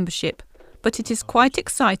large membership, but it is quite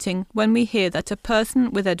exciting when we hear that a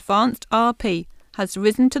person with advanced RP has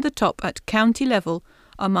risen to the top at county level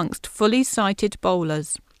amongst fully sighted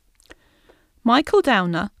bowlers. Michael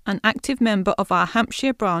Downer, an active member of our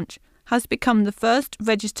Hampshire branch, has become the first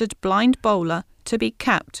registered blind bowler to be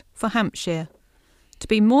capped for Hampshire. To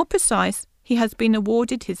be more precise, he has been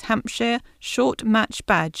awarded his Hampshire Short Match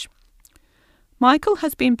Badge. Michael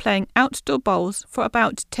has been playing outdoor bowls for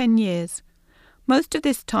about 10 years, most of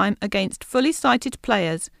this time against fully sighted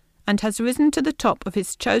players, and has risen to the top of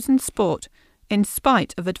his chosen sport in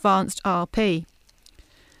spite of advanced RP.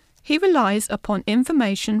 He relies upon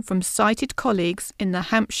information from sighted colleagues in the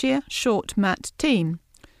Hampshire Short Mat team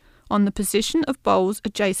on the position of bowls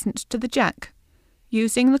adjacent to the jack,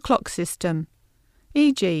 using the clock system.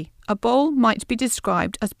 E.g., a bowl might be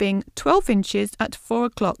described as being 12 inches at 4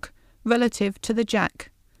 o'clock, relative to the jack.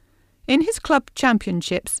 In his club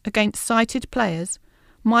championships against sighted players,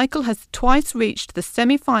 Michael has twice reached the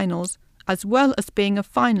semi-finals as well as being a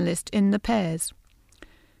finalist in the pairs.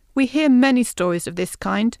 We hear many stories of this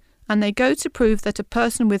kind, and they go to prove that a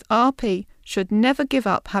person with RP should never give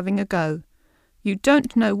up having a go. You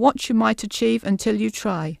don't know what you might achieve until you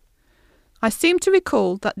try. I seem to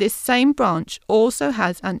recall that this same branch also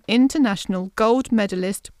has an international gold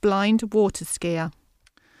medalist blind water skier.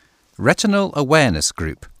 Retinal Awareness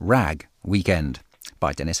Group, RAG, Weekend,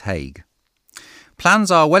 by Dennis Haig. Plans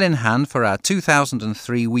are well in hand for our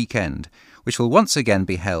 2003 weekend, which will once again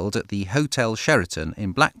be held at the Hotel Sheraton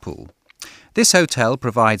in Blackpool. This hotel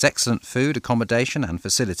provides excellent food, accommodation and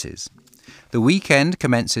facilities. The weekend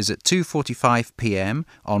commences at 2:45 p.m.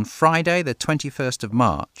 on Friday the 21st of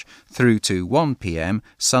March through to 1 p.m.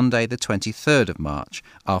 Sunday the 23rd of March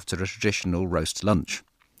after a traditional roast lunch.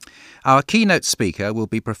 Our keynote speaker will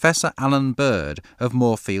be Professor Alan Bird of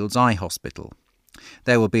Moorfields Eye Hospital.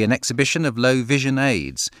 There will be an exhibition of low vision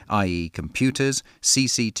aids, i.e. computers,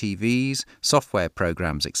 CCTVs, software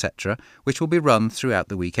programs, etc., which will be run throughout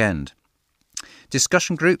the weekend.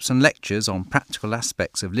 Discussion groups and lectures on practical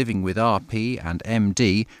aspects of living with RP and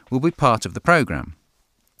MD will be part of the programme.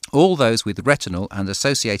 All those with retinal and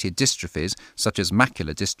associated dystrophies, such as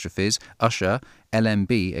macular dystrophies, Usher,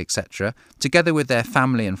 LMB, etc., together with their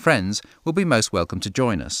family and friends, will be most welcome to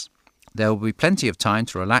join us. There will be plenty of time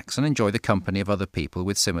to relax and enjoy the company of other people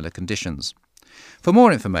with similar conditions. For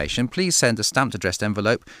more information, please send a stamped addressed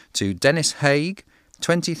envelope to Dennis Haig,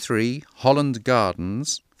 23 Holland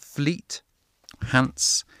Gardens, Fleet,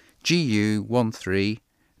 Hants, GU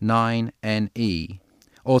 139NE,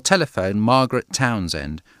 or telephone Margaret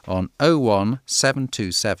Townsend on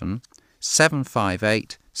 01727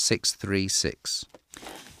 758 636.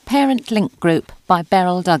 Parent Link Group by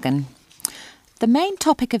Beryl Duggan. The main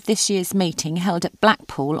topic of this year's meeting, held at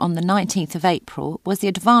Blackpool on the 19th of April, was the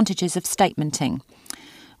advantages of statementing.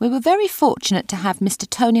 We were very fortunate to have Mr.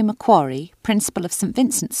 Tony Macquarie, Principal of St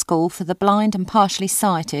Vincent's School for the Blind and Partially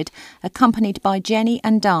Sighted, accompanied by Jenny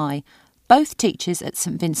and Di, both teachers at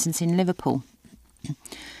St Vincent's in Liverpool.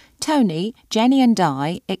 Tony, Jenny and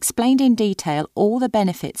Di explained in detail all the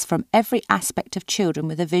benefits from every aspect of children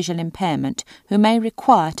with a visual impairment who may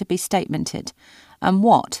require to be statemented, and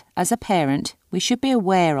what, as a parent, we should be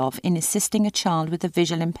aware of in assisting a child with a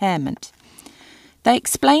visual impairment. They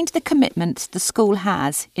explained the commitment the school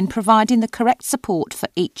has in providing the correct support for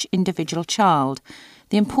each individual child,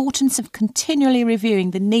 the importance of continually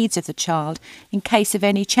reviewing the needs of the child in case of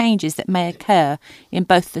any changes that may occur in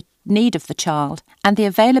both the need of the child and the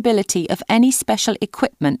availability of any special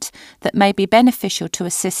equipment that may be beneficial to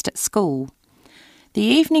assist at school. The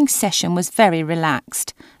evening session was very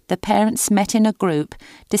relaxed. The parents met in a group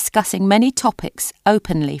discussing many topics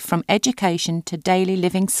openly, from education to daily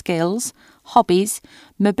living skills, hobbies,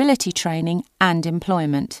 mobility training and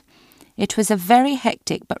employment. It was a very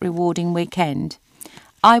hectic but rewarding weekend.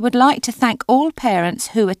 I would like to thank all parents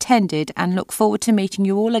who attended and look forward to meeting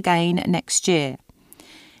you all again next year.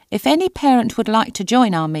 If any parent would like to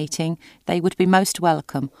join our meeting, they would be most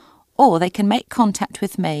welcome, or they can make contact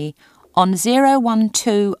with me on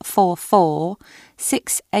 01244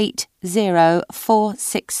 680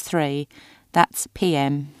 463. That's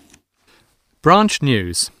PM. Branch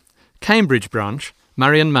News. Cambridge Branch,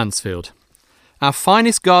 Marion Mansfield. Our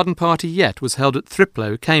finest garden party yet was held at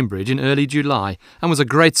Thriplow, Cambridge in early July and was a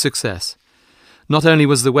great success. Not only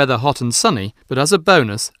was the weather hot and sunny, but as a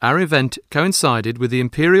bonus, our event coincided with the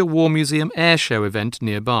Imperial War Museum Air Show event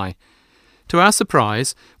nearby. To our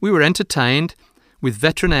surprise, we were entertained with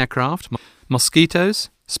veteran aircraft, Mosquitoes,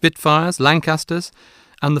 Spitfires, Lancasters,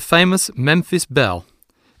 and the famous Memphis Belle.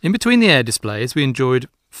 In between the air displays, we enjoyed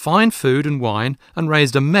fine food and wine and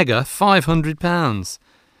raised a mega £500.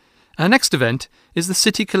 Our next event is the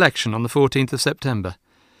City Collection on the 14th of September.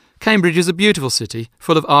 Cambridge is a beautiful city,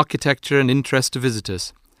 full of architecture and interest to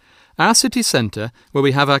visitors. Our city centre, where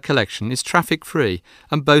we have our collection, is traffic-free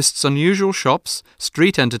and boasts unusual shops,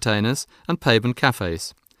 street entertainers and pavement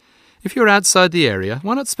cafes. If you're outside the area,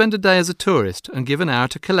 why not spend a day as a tourist and give an hour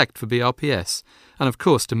to collect for BRPS, and of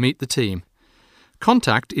course to meet the team.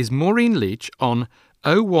 Contact is Maureen Leach on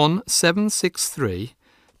 01763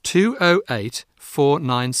 208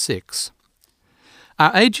 496.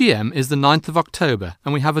 Our AGM is the 9th of October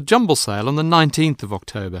and we have a jumble sale on the 19th of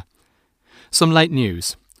October. Some late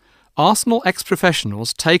news. Arsenal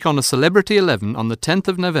ex-professionals take on a Celebrity 11 on the 10th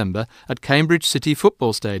of November at Cambridge City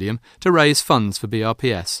Football Stadium to raise funds for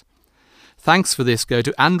BRPS. Thanks for this go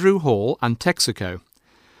to Andrew Hall and Texaco.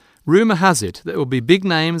 Rumour has it there will be big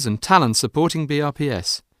names and talent supporting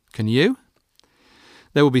BRPS. Can you?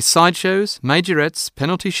 There will be sideshows, majorettes,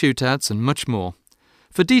 penalty shootouts and much more.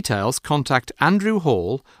 For details, contact Andrew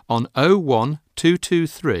Hall on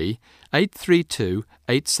 01223 832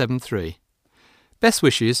 873. Best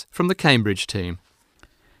wishes from the Cambridge team.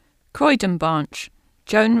 Croydon Branch,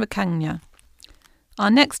 Joan Racagna.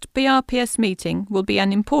 Our next BRPS meeting will be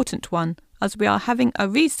an important one, as we are having a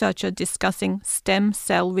researcher discussing stem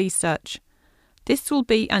cell research. This will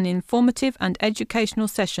be an informative and educational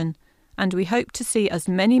session, and we hope to see as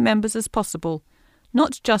many members as possible,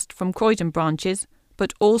 not just from Croydon branches,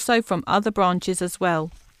 but also from other branches as well.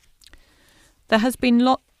 There has been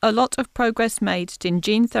a lot of progress made in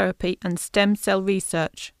gene therapy and stem cell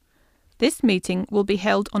research. This meeting will be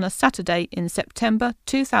held on a Saturday in September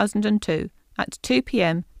 2002 at 2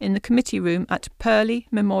 p.m. in the committee room at Purley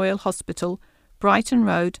Memorial Hospital, Brighton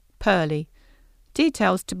Road, Purley.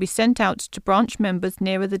 Details to be sent out to branch members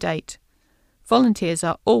nearer the date. Volunteers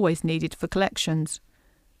are always needed for collections.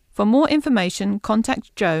 For more information,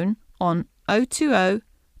 contact Joan on 020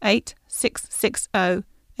 8660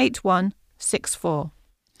 8164.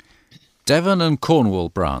 Devon and Cornwall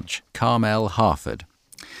branch, Carmel, Harford.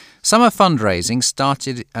 Summer fundraising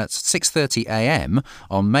started at 6:30 a.m.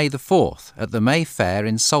 on May the 4th at the May Fair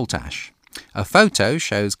in Saltash. A photo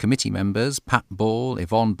shows committee members Pat Ball,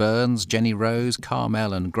 Yvonne Burns, Jenny Rose,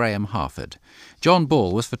 Carmel and Graham Harford. John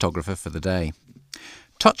Ball was photographer for the day.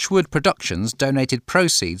 Touchwood Productions donated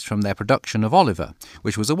proceeds from their production of Oliver,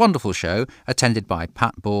 which was a wonderful show attended by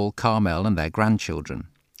Pat Ball, Carmel and their grandchildren.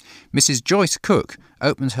 Mrs. Joyce Cook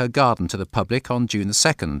opened her garden to the public on June the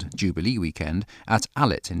 2nd, Jubilee weekend, at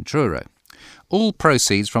Allet in Truro. All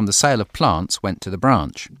proceeds from the sale of plants went to the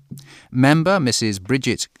branch. Member Mrs.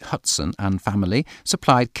 Bridget Hudson and family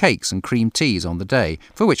supplied cakes and cream teas on the day,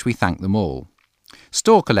 for which we thank them all.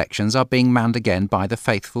 Store collections are being manned again by the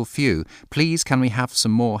faithful few. Please can we have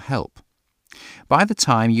some more help? By the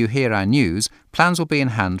time you hear our news, plans will be in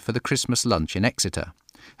hand for the Christmas lunch in Exeter.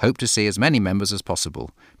 Hope to see as many members as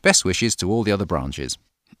possible. Best wishes to all the other branches.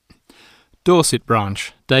 Dorset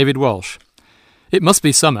branch, David Walsh. It must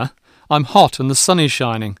be summer. I'm hot and the sun is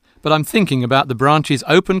shining, but I'm thinking about the branch's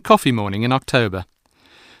open coffee morning in October.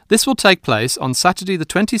 This will take place on Saturday the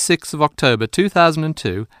 26th of October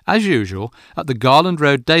 2002, as usual, at the Garland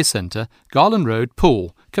Road Day Centre, Garland Road,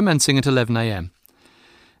 Poole, commencing at 11 a.m.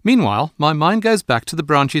 Meanwhile, my mind goes back to the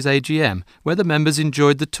branch's AGM, where the members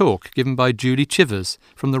enjoyed the talk given by Julie Chivers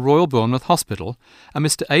from the Royal Bournemouth Hospital and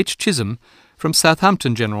Mr. H. Chisholm from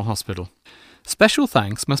Southampton General Hospital. Special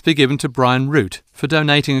thanks must be given to Brian Root for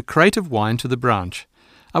donating a crate of wine to the branch.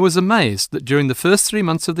 I was amazed that during the first 3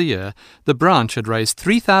 months of the year, the branch had raised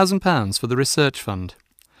 £3,000 for the research fund.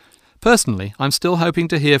 Personally, I'm still hoping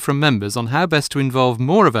to hear from members on how best to involve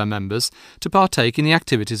more of our members to partake in the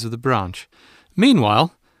activities of the branch.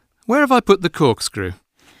 Meanwhile, where have I put the corkscrew?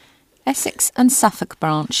 Essex and Suffolk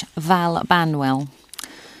branch, Val Banwell.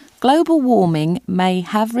 Global warming may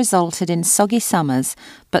have resulted in soggy summers,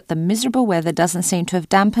 but the miserable weather doesn't seem to have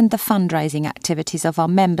dampened the fundraising activities of our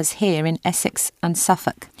members here in Essex and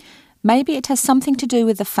Suffolk. Maybe it has something to do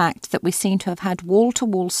with the fact that we seem to have had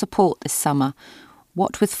wall-to-wall support this summer.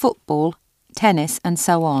 What with football, tennis and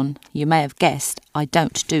so on. You may have guessed I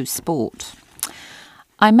don't do sport.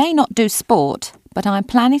 I may not do sport, but I'm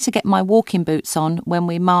planning to get my walking boots on when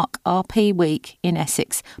we mark RP Week in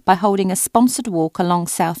Essex by holding a sponsored walk along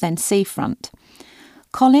Southend seafront.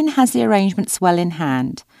 Colin has the arrangements well in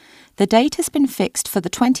hand. The date has been fixed for the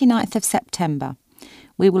 29th of September.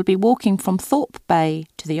 We will be walking from Thorpe Bay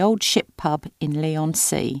to the Old Ship pub in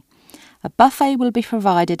Leigh-on-Sea. A buffet will be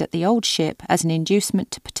provided at the Old Ship as an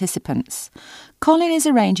inducement to participants. Colin is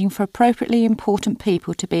arranging for appropriately important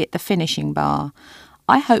people to be at the finishing bar.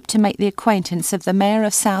 I hope to make the acquaintance of the Mayor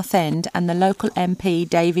of Southend and the local MP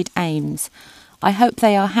David Ames. I hope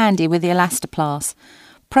they are handy with the elastoplast.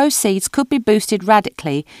 Proceeds could be boosted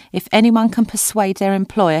radically if anyone can persuade their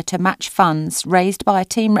employer to match funds raised by a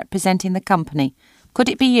team representing the company. Could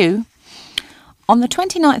it be you? On the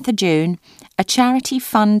 29th of June, a charity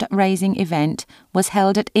fund-raising event was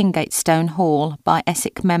held at Ingatestone Hall by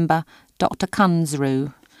Essex member Dr.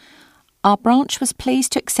 Kunsrue. Our branch was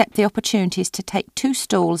pleased to accept the opportunities to take 2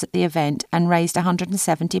 stalls at the event and raised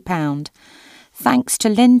 £170. Thanks to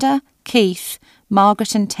Linda, Keith,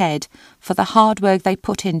 Margaret and Ted for the hard work they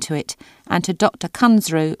put into it, and to Dr.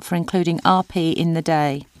 Kunsrue for including RP in the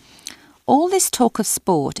day. All this talk of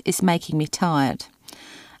sport is making me tired.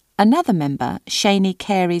 Another member, Shani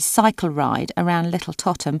Carey's cycle ride around Little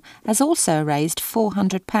Totham, has also raised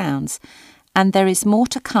 £400, and there is more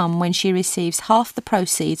to come when she receives half the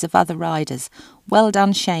proceeds of other riders. Well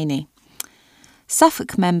done, Shani.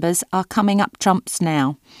 Suffolk members are coming up trumps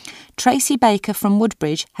now. Tracy Baker from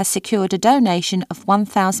Woodbridge has secured a donation of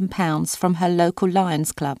 £1,000 from her local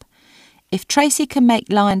Lions Club. If Tracy can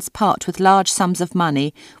make Lions part with large sums of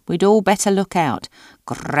money, we'd all better look out.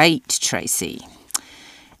 Great, Tracy.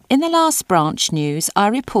 In the last branch news, I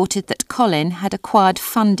reported that Colin had acquired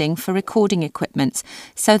funding for recording equipment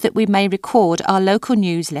so that we may record our local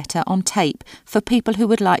newsletter on tape for people who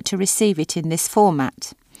would like to receive it in this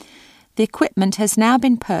format. The equipment has now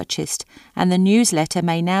been purchased and the newsletter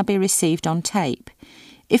may now be received on tape.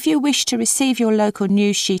 If you wish to receive your local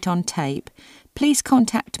news sheet on tape, please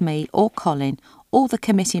contact me or Colin or the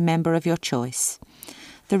committee member of your choice.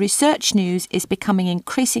 The research news is becoming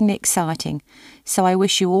increasingly exciting, so I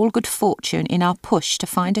wish you all good fortune in our push to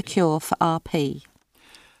find a cure for RP.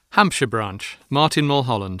 Hampshire branch, Martin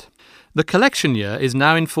Mulholland. The collection year is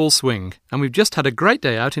now in full swing, and we've just had a great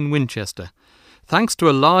day out in Winchester. Thanks to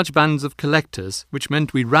a large band of collectors, which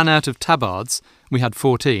meant we ran out of tabards, we had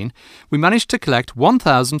 14, we managed to collect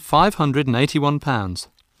 £1,581.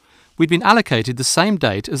 we'd been allocated the same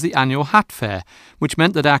date as the annual hat fair, which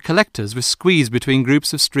meant that our collectors were squeezed between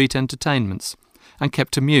groups of street entertainments and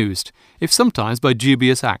kept amused, if sometimes by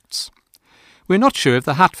dubious acts. We're not sure if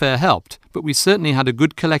the hat fair helped, but we certainly had a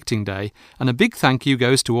good collecting day, and a big thank you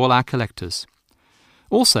goes to all our collectors.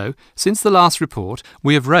 Also, since the last report,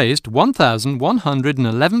 we have raised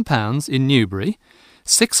 £1,111 in Newbury,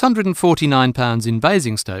 £649 in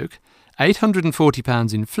Basingstoke,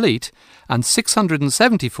 £840 in Fleet, and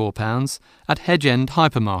 £674 at Hedge End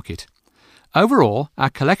Hypermarket. Overall, our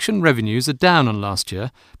collection revenues are down on last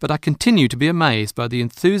year, but I continue to be amazed by the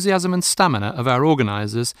enthusiasm and stamina of our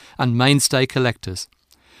organisers and mainstay collectors.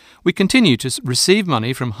 We continue to receive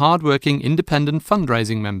money from hard-working independent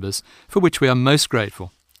fundraising members, for which we are most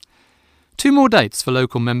grateful. 2 more dates for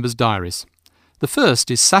local members' diaries. The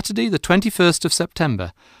first is Saturday the 21st of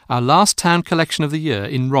September, our last town collection of the year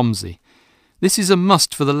in Romsey. This is a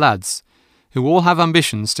must for the lads, who all have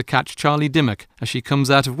ambitions to catch Charlie Dimmock as she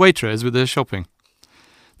comes out of Waitrose with her shopping.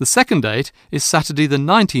 The second date is Saturday the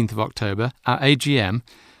 19th of October, our AGM,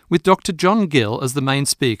 with Dr. John Gill as the main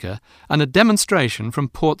speaker and a demonstration from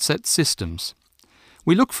Portset Systems.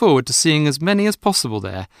 We look forward to seeing as many as possible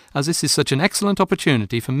there, as this is such an excellent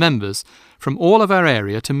opportunity for members from all of our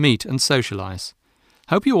area to meet and socialise.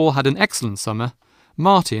 Hope you all had an excellent summer.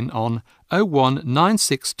 Martin on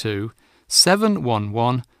 01962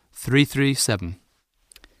 711 337.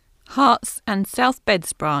 Herts and South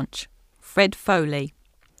Beds Branch, Fred Foley.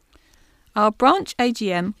 Our branch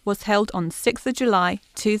AGM was held on 6th of July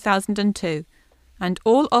 2002, and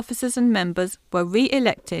all officers and members were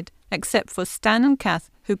re-elected except for Stan and Kath,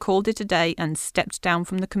 who called it a day and stepped down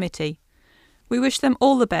from the committee. We wish them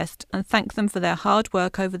all the best and thank them for their hard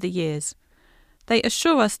work over the years. They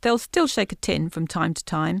assure us they'll still shake a tin from time to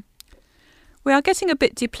time. We are getting a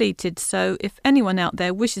bit depleted, so if anyone out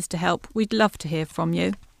there wishes to help, we'd love to hear from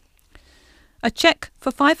you. A cheque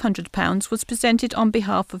for £500 was presented on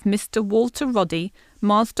behalf of Mr. Walter Roddy,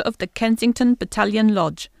 Master of the Kensington Battalion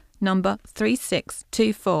Lodge, number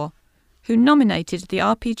 3624, who nominated the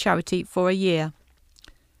RP charity for a year.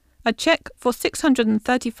 A cheque for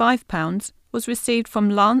 £635 was received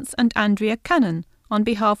from Lance and Andrea Cannon on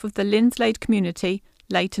behalf of the Linslade community,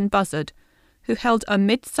 Leighton Buzzard, who held a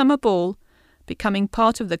midsummer ball, becoming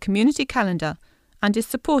part of the community calendar, and is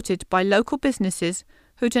supported by local businesses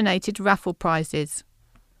who donated raffle prizes.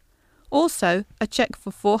 Also, a cheque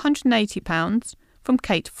for £480 from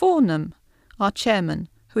Kate Fornham, our chairman,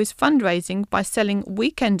 who is fundraising by selling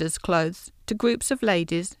weekenders' clothes to groups of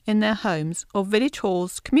ladies in their homes or village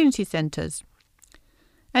halls, community centres.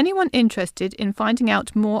 Anyone interested in finding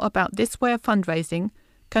out more about this way of fundraising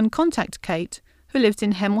can contact Kate, who lives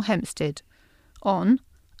in Hemel Hempstead, on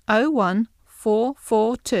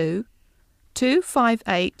 01442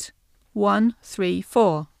 258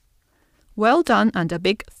 134. Well done and a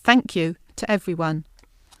big thank you to everyone.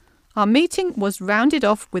 Our meeting was rounded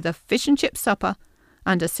off with a fish and chip supper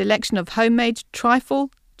and a selection of homemade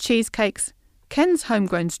trifle, cheesecakes, Ken's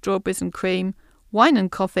homegrown strawberries and cream, wine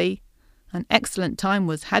and coffee. An excellent time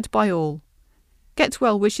was had by all. Get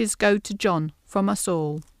well wishes go to John from us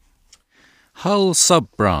all. Hull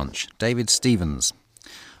Sub-Branch, David Stevens.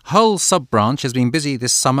 Hull Sub-Branch has been busy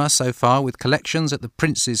this summer so far with collections at the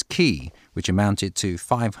Prince's Quay, which amounted to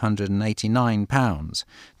 £589.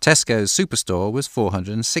 Tesco's Superstore was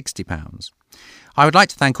 £460. I would like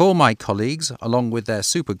to thank all my colleagues, along with their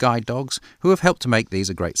super guide dogs, who have helped to make these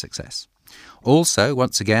a great success. Also,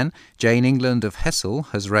 once again, Jane England of Hessel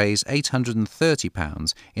has raised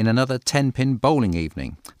 £830 in another 10-pin bowling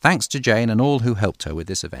evening. Thanks to Jane and all who helped her with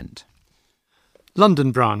this event.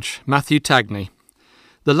 London Branch, Matthew Tagney.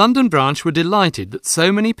 The London branch were delighted that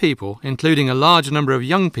so many people, including a large number of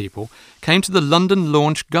young people, came to the London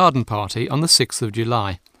launch garden party on the 6th of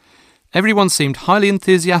July. Everyone seemed highly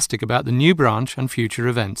enthusiastic about the new branch and future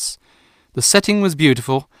events. The setting was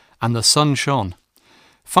beautiful and the sun shone.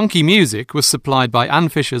 Funky music was supplied by Anne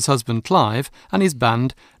Fisher's husband Clive and his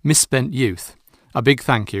band Misspent Youth. A big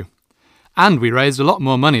thank you. And we raised a lot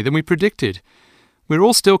more money than we predicted. We're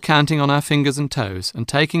all still counting on our fingers and toes and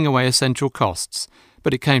taking away essential costs,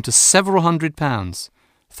 but it came to several £100s.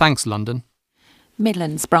 Thanks, London.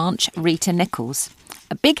 Midlands Branch, Rita Nichols.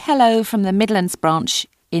 A big hello from the Midlands Branch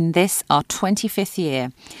in this, our 25th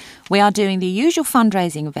year. We are doing the usual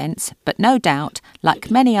fundraising events, but no doubt, like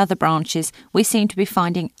many other branches, we seem to be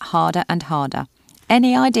finding harder and harder.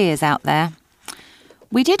 Any ideas out there?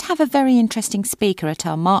 We did have a very interesting speaker at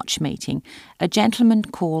our March meeting, a gentleman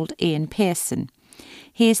called Ian Pearson.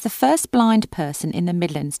 He is the first blind person in the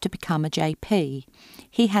Midlands to become a JP.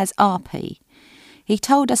 He has RP. He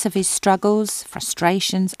told us of his struggles,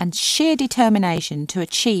 frustrations and sheer determination to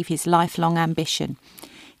achieve his lifelong ambition.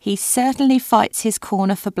 He certainly fights his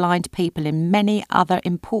corner for blind people in many other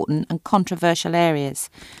important and controversial areas.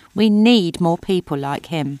 We need more people like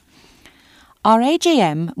him. Our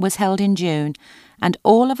AGM was held in June and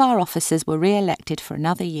all of our officers were re-elected for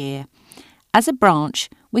another year. As a branch,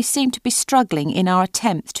 we seem to be struggling in our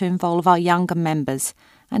attempt to involve our younger members,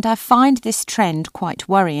 and I find this trend quite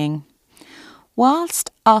worrying.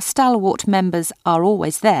 Whilst our stalwart members are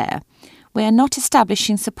always there, we are not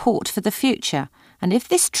establishing support for the future, and if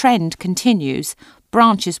this trend continues,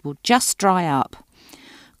 branches will just dry up.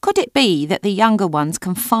 Could it be that the younger ones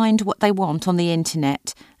can find what they want on the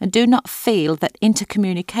internet and do not feel that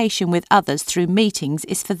intercommunication with others through meetings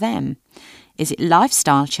is for them? Is it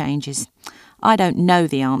lifestyle changes? I don't know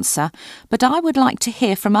the answer, but I would like to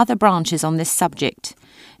hear from other branches on this subject.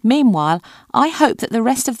 Meanwhile, I hope that the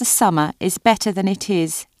rest of the summer is better than it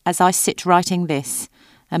is as I sit writing this,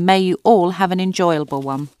 and may you all have an enjoyable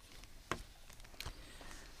one.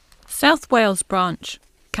 South Wales Branch,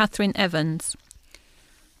 Catherine Evans.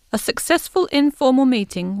 A successful informal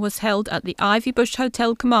meeting was held at the Ivybush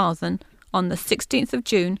Hotel, Carmarthen on the 16th of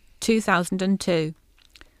June 2002.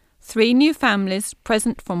 3 new families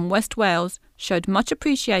present from West Wales showed much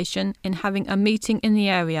appreciation in having a meeting in the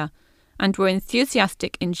area and were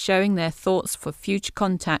enthusiastic in sharing their thoughts for future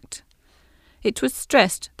contact. It was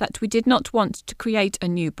stressed that we did not want to create a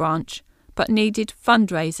new branch, but needed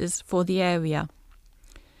fundraisers for the area.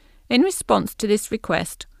 In response to this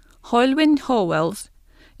request, Hoylwyn Horwells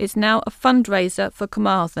is now a fundraiser for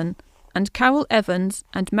Carmarthen and Carol Evans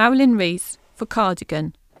and Marilyn Rees for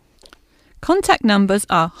Cardigan. Contact numbers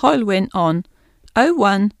are Hoylwyn on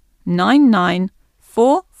 0199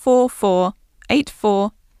 444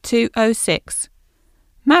 84206,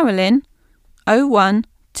 Marilyn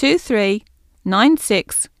 0123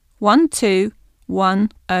 96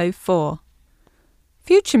 12104.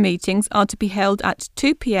 Future meetings are to be held at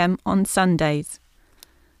 2 p.m. on Sundays.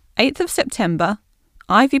 8th of September,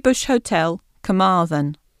 Ivybush Hotel,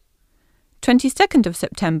 Carmarthen. 22nd of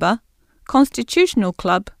September, Constitutional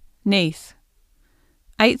Club, Neath.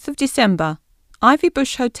 8th of December,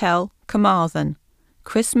 Ivybush Hotel, Carmarthen.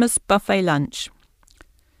 Christmas buffet lunch.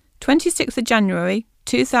 26th of January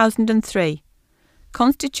 2003,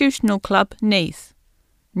 Constitutional Club, Neath.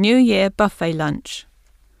 New Year buffet lunch.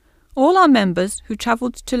 All our members who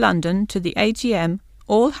travelled to London to the AGM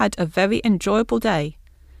all had a very enjoyable day.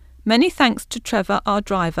 Many thanks to Trevor, our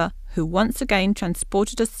driver, who once again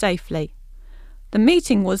transported us safely. The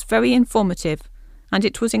meeting was very informative, and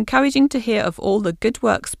it was encouraging to hear of all the good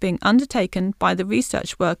works being undertaken by the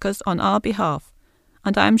research workers on our behalf,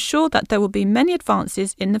 and I am sure that there will be many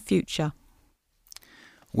advances in the future.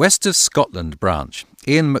 West of Scotland Branch,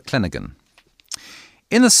 Ian McClenaghan.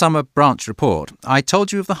 In the summer branch report, I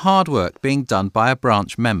told you of the hard work being done by a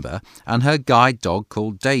branch member and her guide dog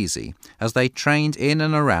called Daisy as they trained in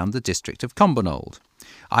and around the district of Cumbernauld.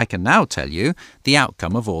 I can now tell you the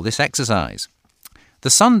outcome of all this exercise. The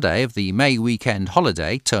Sunday of the May weekend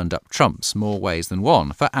holiday turned up trumps more ways than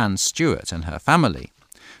one for Anne Stewart and her family.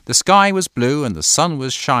 The sky was blue and the sun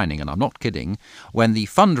was shining, and I'm not kidding, when the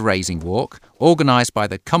fundraising walk, organised by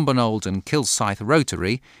the Cumbernauld and Kilsyth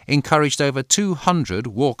Rotary, encouraged over 200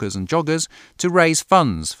 walkers and joggers to raise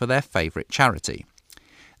funds for their favourite charity.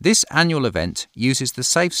 This annual event uses the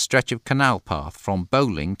safe stretch of canal path from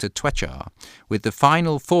Bowling to Twetchar, with the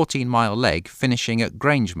final 14-mile leg finishing at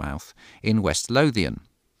Grangemouth in West Lothian.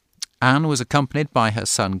 Anne was accompanied by her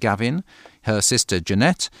son Gavin, her sister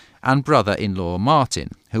Jeanette, and brother-in-law Martin,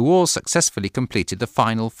 who all successfully completed the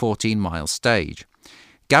final 14-mile stage.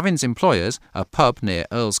 Gavin's employers, a pub near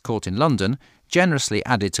Earl's Court in London, generously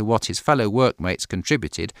added to what his fellow workmates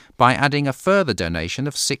contributed by adding a further donation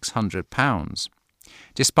of £600.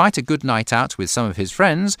 Despite a good night out with some of his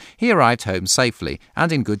friends, he arrived home safely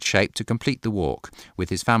and in good shape to complete the walk with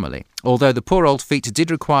his family, although the poor old feet did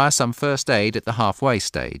require some first aid at the halfway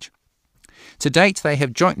stage. To date, they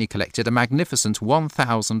have jointly collected a magnificent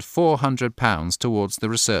 £1,400 towards the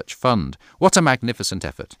research fund. What a magnificent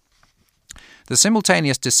effort! The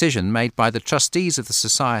simultaneous decision made by the trustees of the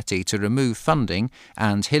Society to remove funding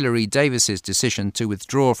and Hilary Davis's decision to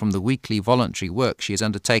withdraw from the weekly voluntary work she has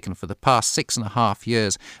undertaken for the past 6.5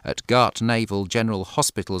 years at Gart Naval General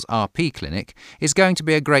Hospital's RP clinic is going to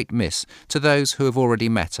be a great miss to those who have already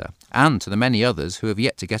met her and to the many others who have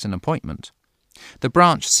yet to get an appointment. The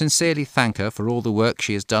branch sincerely thank her for all the work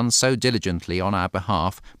she has done so diligently on our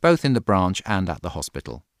behalf, both in the branch and at the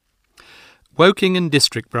hospital. Woking and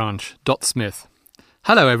District Branch, Dot Smith.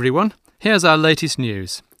 Hello everyone, here's our latest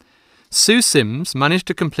news. Sue Sims managed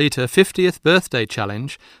to complete her 50th birthday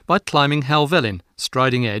challenge by climbing Helvellyn,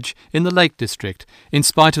 Striding Edge, in the Lake District, in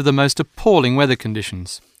spite of the most appalling weather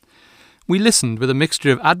conditions. We listened with a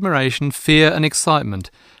mixture of admiration, fear and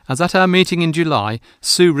excitement, as at our meeting in July,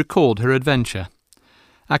 Sue recalled her adventure.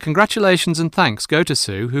 Our congratulations and thanks go to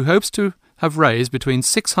Sue, who hopes to have raised between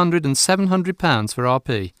 £600 and £700 for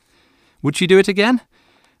RP. Would she do it again?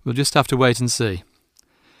 We'll just have to wait and see.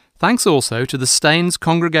 Thanks also to the Staines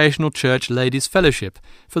Congregational Church Ladies' Fellowship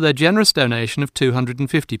for their generous donation of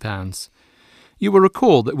 £250. You will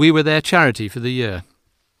recall that we were their charity for the year.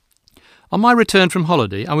 On my return from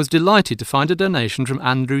holiday, I was delighted to find a donation from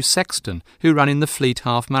Andrew Sexton, who ran in the Fleet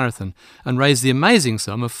Half Marathon, and raised the amazing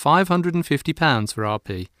sum of £550 for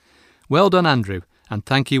RP. Well done, Andrew, and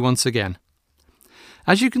thank you once again.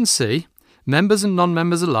 As you can see, members and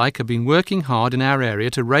non-members alike have been working hard in our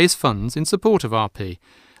area to raise funds in support of RP,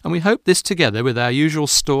 and we hope this, together with our usual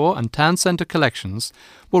store and town centre collections,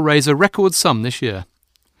 will raise a record sum this year.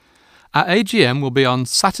 Our AGM will be on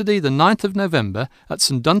Saturday the 9th of November at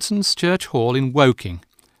St Dunstan's Church Hall in Woking,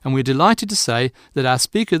 and we're delighted to say that our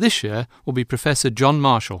speaker this year will be Professor John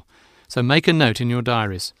Marshall, so make a note in your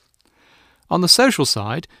diaries. On the social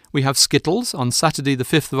side, we have Skittles on Saturday the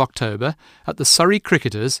 5th of October at the Surrey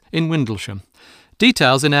Cricketers in Windlesham.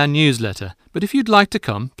 Details in our newsletter, but if you'd like to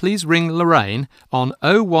come, please ring Lorraine on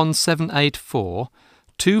 01784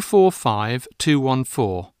 245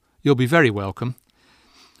 214. You'll be very welcome.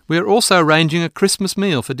 We are also arranging a Christmas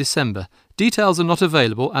meal for December. Details are not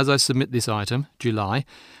available as I submit this item, July,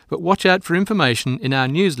 but watch out for information in our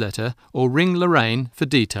newsletter or ring Lorraine for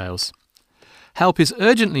details. Help is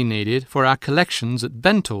urgently needed for our collections at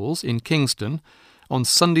Bentall's in Kingston on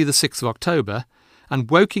Sunday the 6th of October and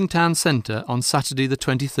Woking Town Centre on Saturday the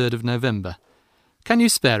 23rd of November. Can you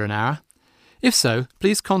spare an hour? If so,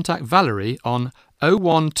 please contact Valerie on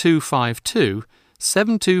 01252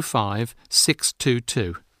 725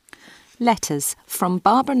 622. Letters from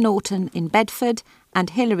Barbara Norton in Bedford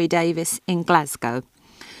and Hilary Davis in Glasgow.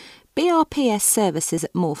 BRPS services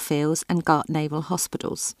at Moorfields and Gart Naval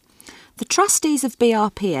Hospitals. The trustees of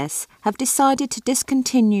BRPS have decided to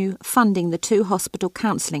discontinue funding the 2 hospital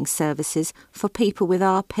counselling services for people with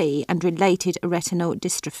RP and related retinoid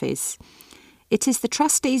dystrophies. It is the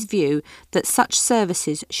trustees' view that such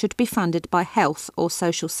services should be funded by health or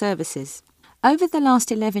social services. Over the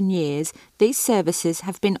last 11 years, these services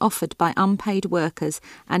have been offered by unpaid workers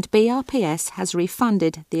and BRPS has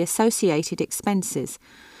refunded the associated expenses.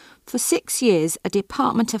 For 6 years, a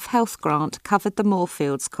Department of Health grant covered the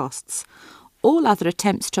Moorfields costs. All other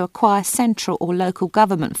attempts to acquire central or local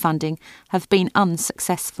government funding have been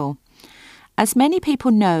unsuccessful. As many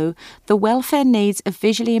people know, the welfare needs of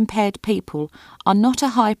visually impaired people are not a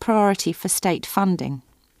high priority for state funding.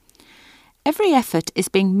 Every effort is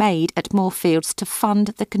being made at Moorfields to fund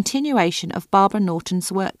the continuation of Barbara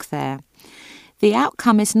Norton's work there. The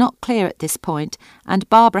outcome is not clear at this point, and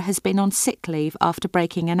Barbara has been on sick leave after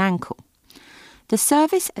breaking an ankle. The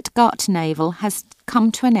service at Gart Naval has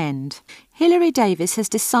come to an end. Hilary Davis has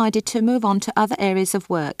decided to move on to other areas of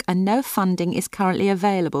work, and no funding is currently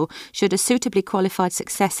available should a suitably qualified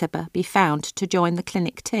successor be found to join the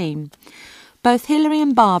clinic team. Both Hilary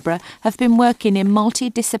and Barbara have been working in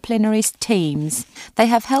multidisciplinary teams. They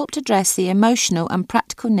have helped address the emotional and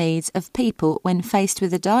practical needs of people when faced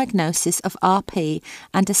with a diagnosis of RP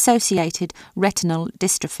and associated retinal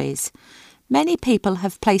dystrophies. Many people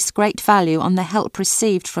have placed great value on the help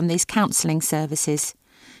received from these counselling services.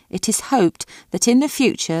 It is hoped that in the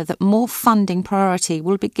future that more funding priority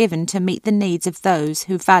will be given to meet the needs of those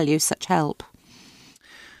who value such help.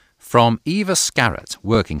 From Eva Scarrett,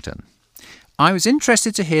 Workington. I was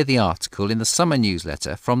interested to hear the article in the summer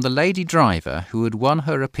newsletter from the lady driver who had won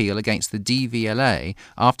her appeal against the DVLA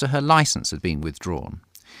after her licence had been withdrawn.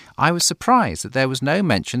 I was surprised that there was no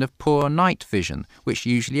mention of poor night vision, which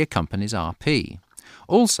usually accompanies RP.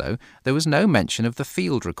 Also, there was no mention of the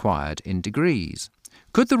field required in degrees.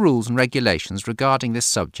 Could the rules and regulations regarding this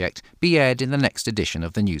subject be aired in the next edition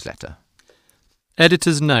of the newsletter?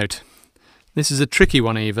 Editor's note. This is a tricky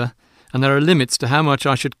one, Eva, and there are limits to how much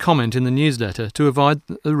I should comment in the newsletter to avoid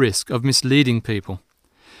the risk of misleading people.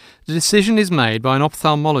 The decision is made by an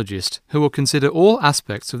ophthalmologist who will consider all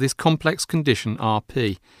aspects of this complex condition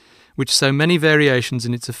RP, which so many variations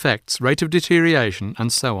in its effects, rate of deterioration,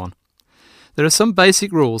 and so on. There are some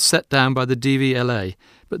basic rules set down by the DVLA,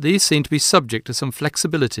 but these seem to be subject to some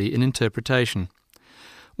flexibility in interpretation.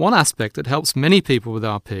 One aspect that helps many people with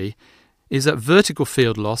RP is that vertical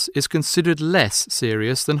field loss is considered less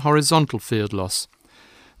serious than horizontal field loss.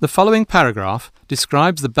 The following paragraph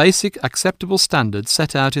describes the basic acceptable standards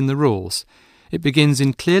set out in the rules. It begins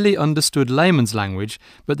in clearly understood layman's language,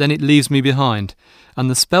 but then it leaves me behind, and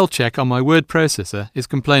the spell check on my word processor is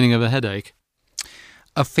complaining of a headache.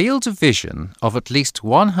 A field of vision of at least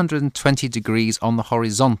 120 degrees on the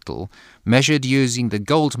horizontal, measured using the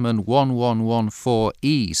Goldman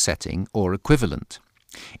 1114E setting or equivalent.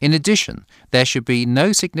 In addition, there should be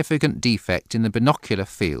no significant defect in the binocular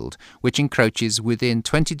field which encroaches within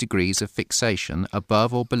 20 degrees of fixation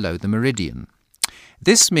above or below the meridian.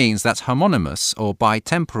 This means that homonymous or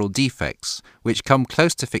bitemporal defects which come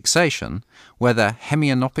close to fixation, whether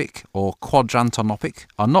hemianopic or quadrantonopic,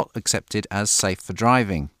 are not accepted as safe for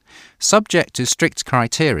driving. Subject to strict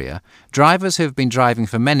criteria, drivers who have been driving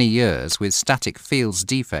for many years with static fields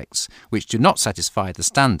defects which do not satisfy the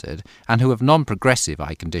standard and who have non-progressive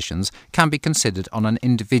eye conditions can be considered on an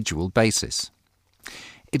individual basis.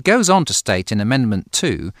 It goes on to state in Amendment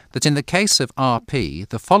 2 that in the case of RP,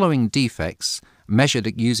 the following defects,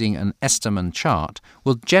 measured using an Esterman chart,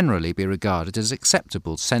 will generally be regarded as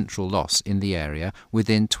acceptable central loss in the area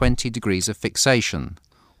within 20 degrees of fixation.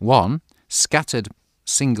 1. Scattered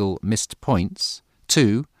single missed points.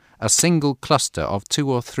 2. A single cluster of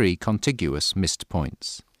 2 or 3 contiguous missed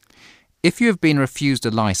points. If you have been refused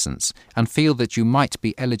a licence and feel that you might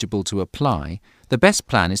be eligible to apply, the best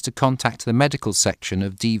plan is to contact the medical section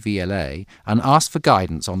of DVLA and ask for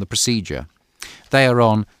guidance on the procedure. They are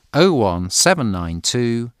on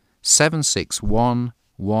 01792 761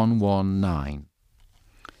 119.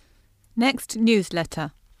 Next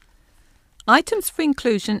newsletter. Items for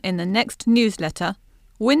inclusion in the next newsletter,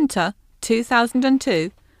 Winter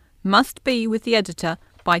 2002, must be with the editor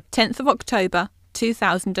by 10th of October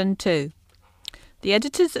 2002. The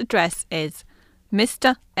editor's address is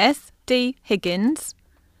Mr. S. D. Higgins,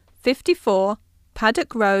 54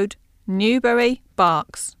 Paddock Road, Newbury,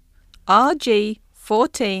 Berks, RG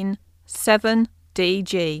 14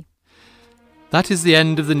 7DG. That is the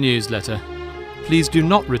end of the newsletter. Please do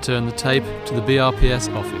not return the tape to the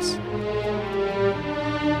BRPS office.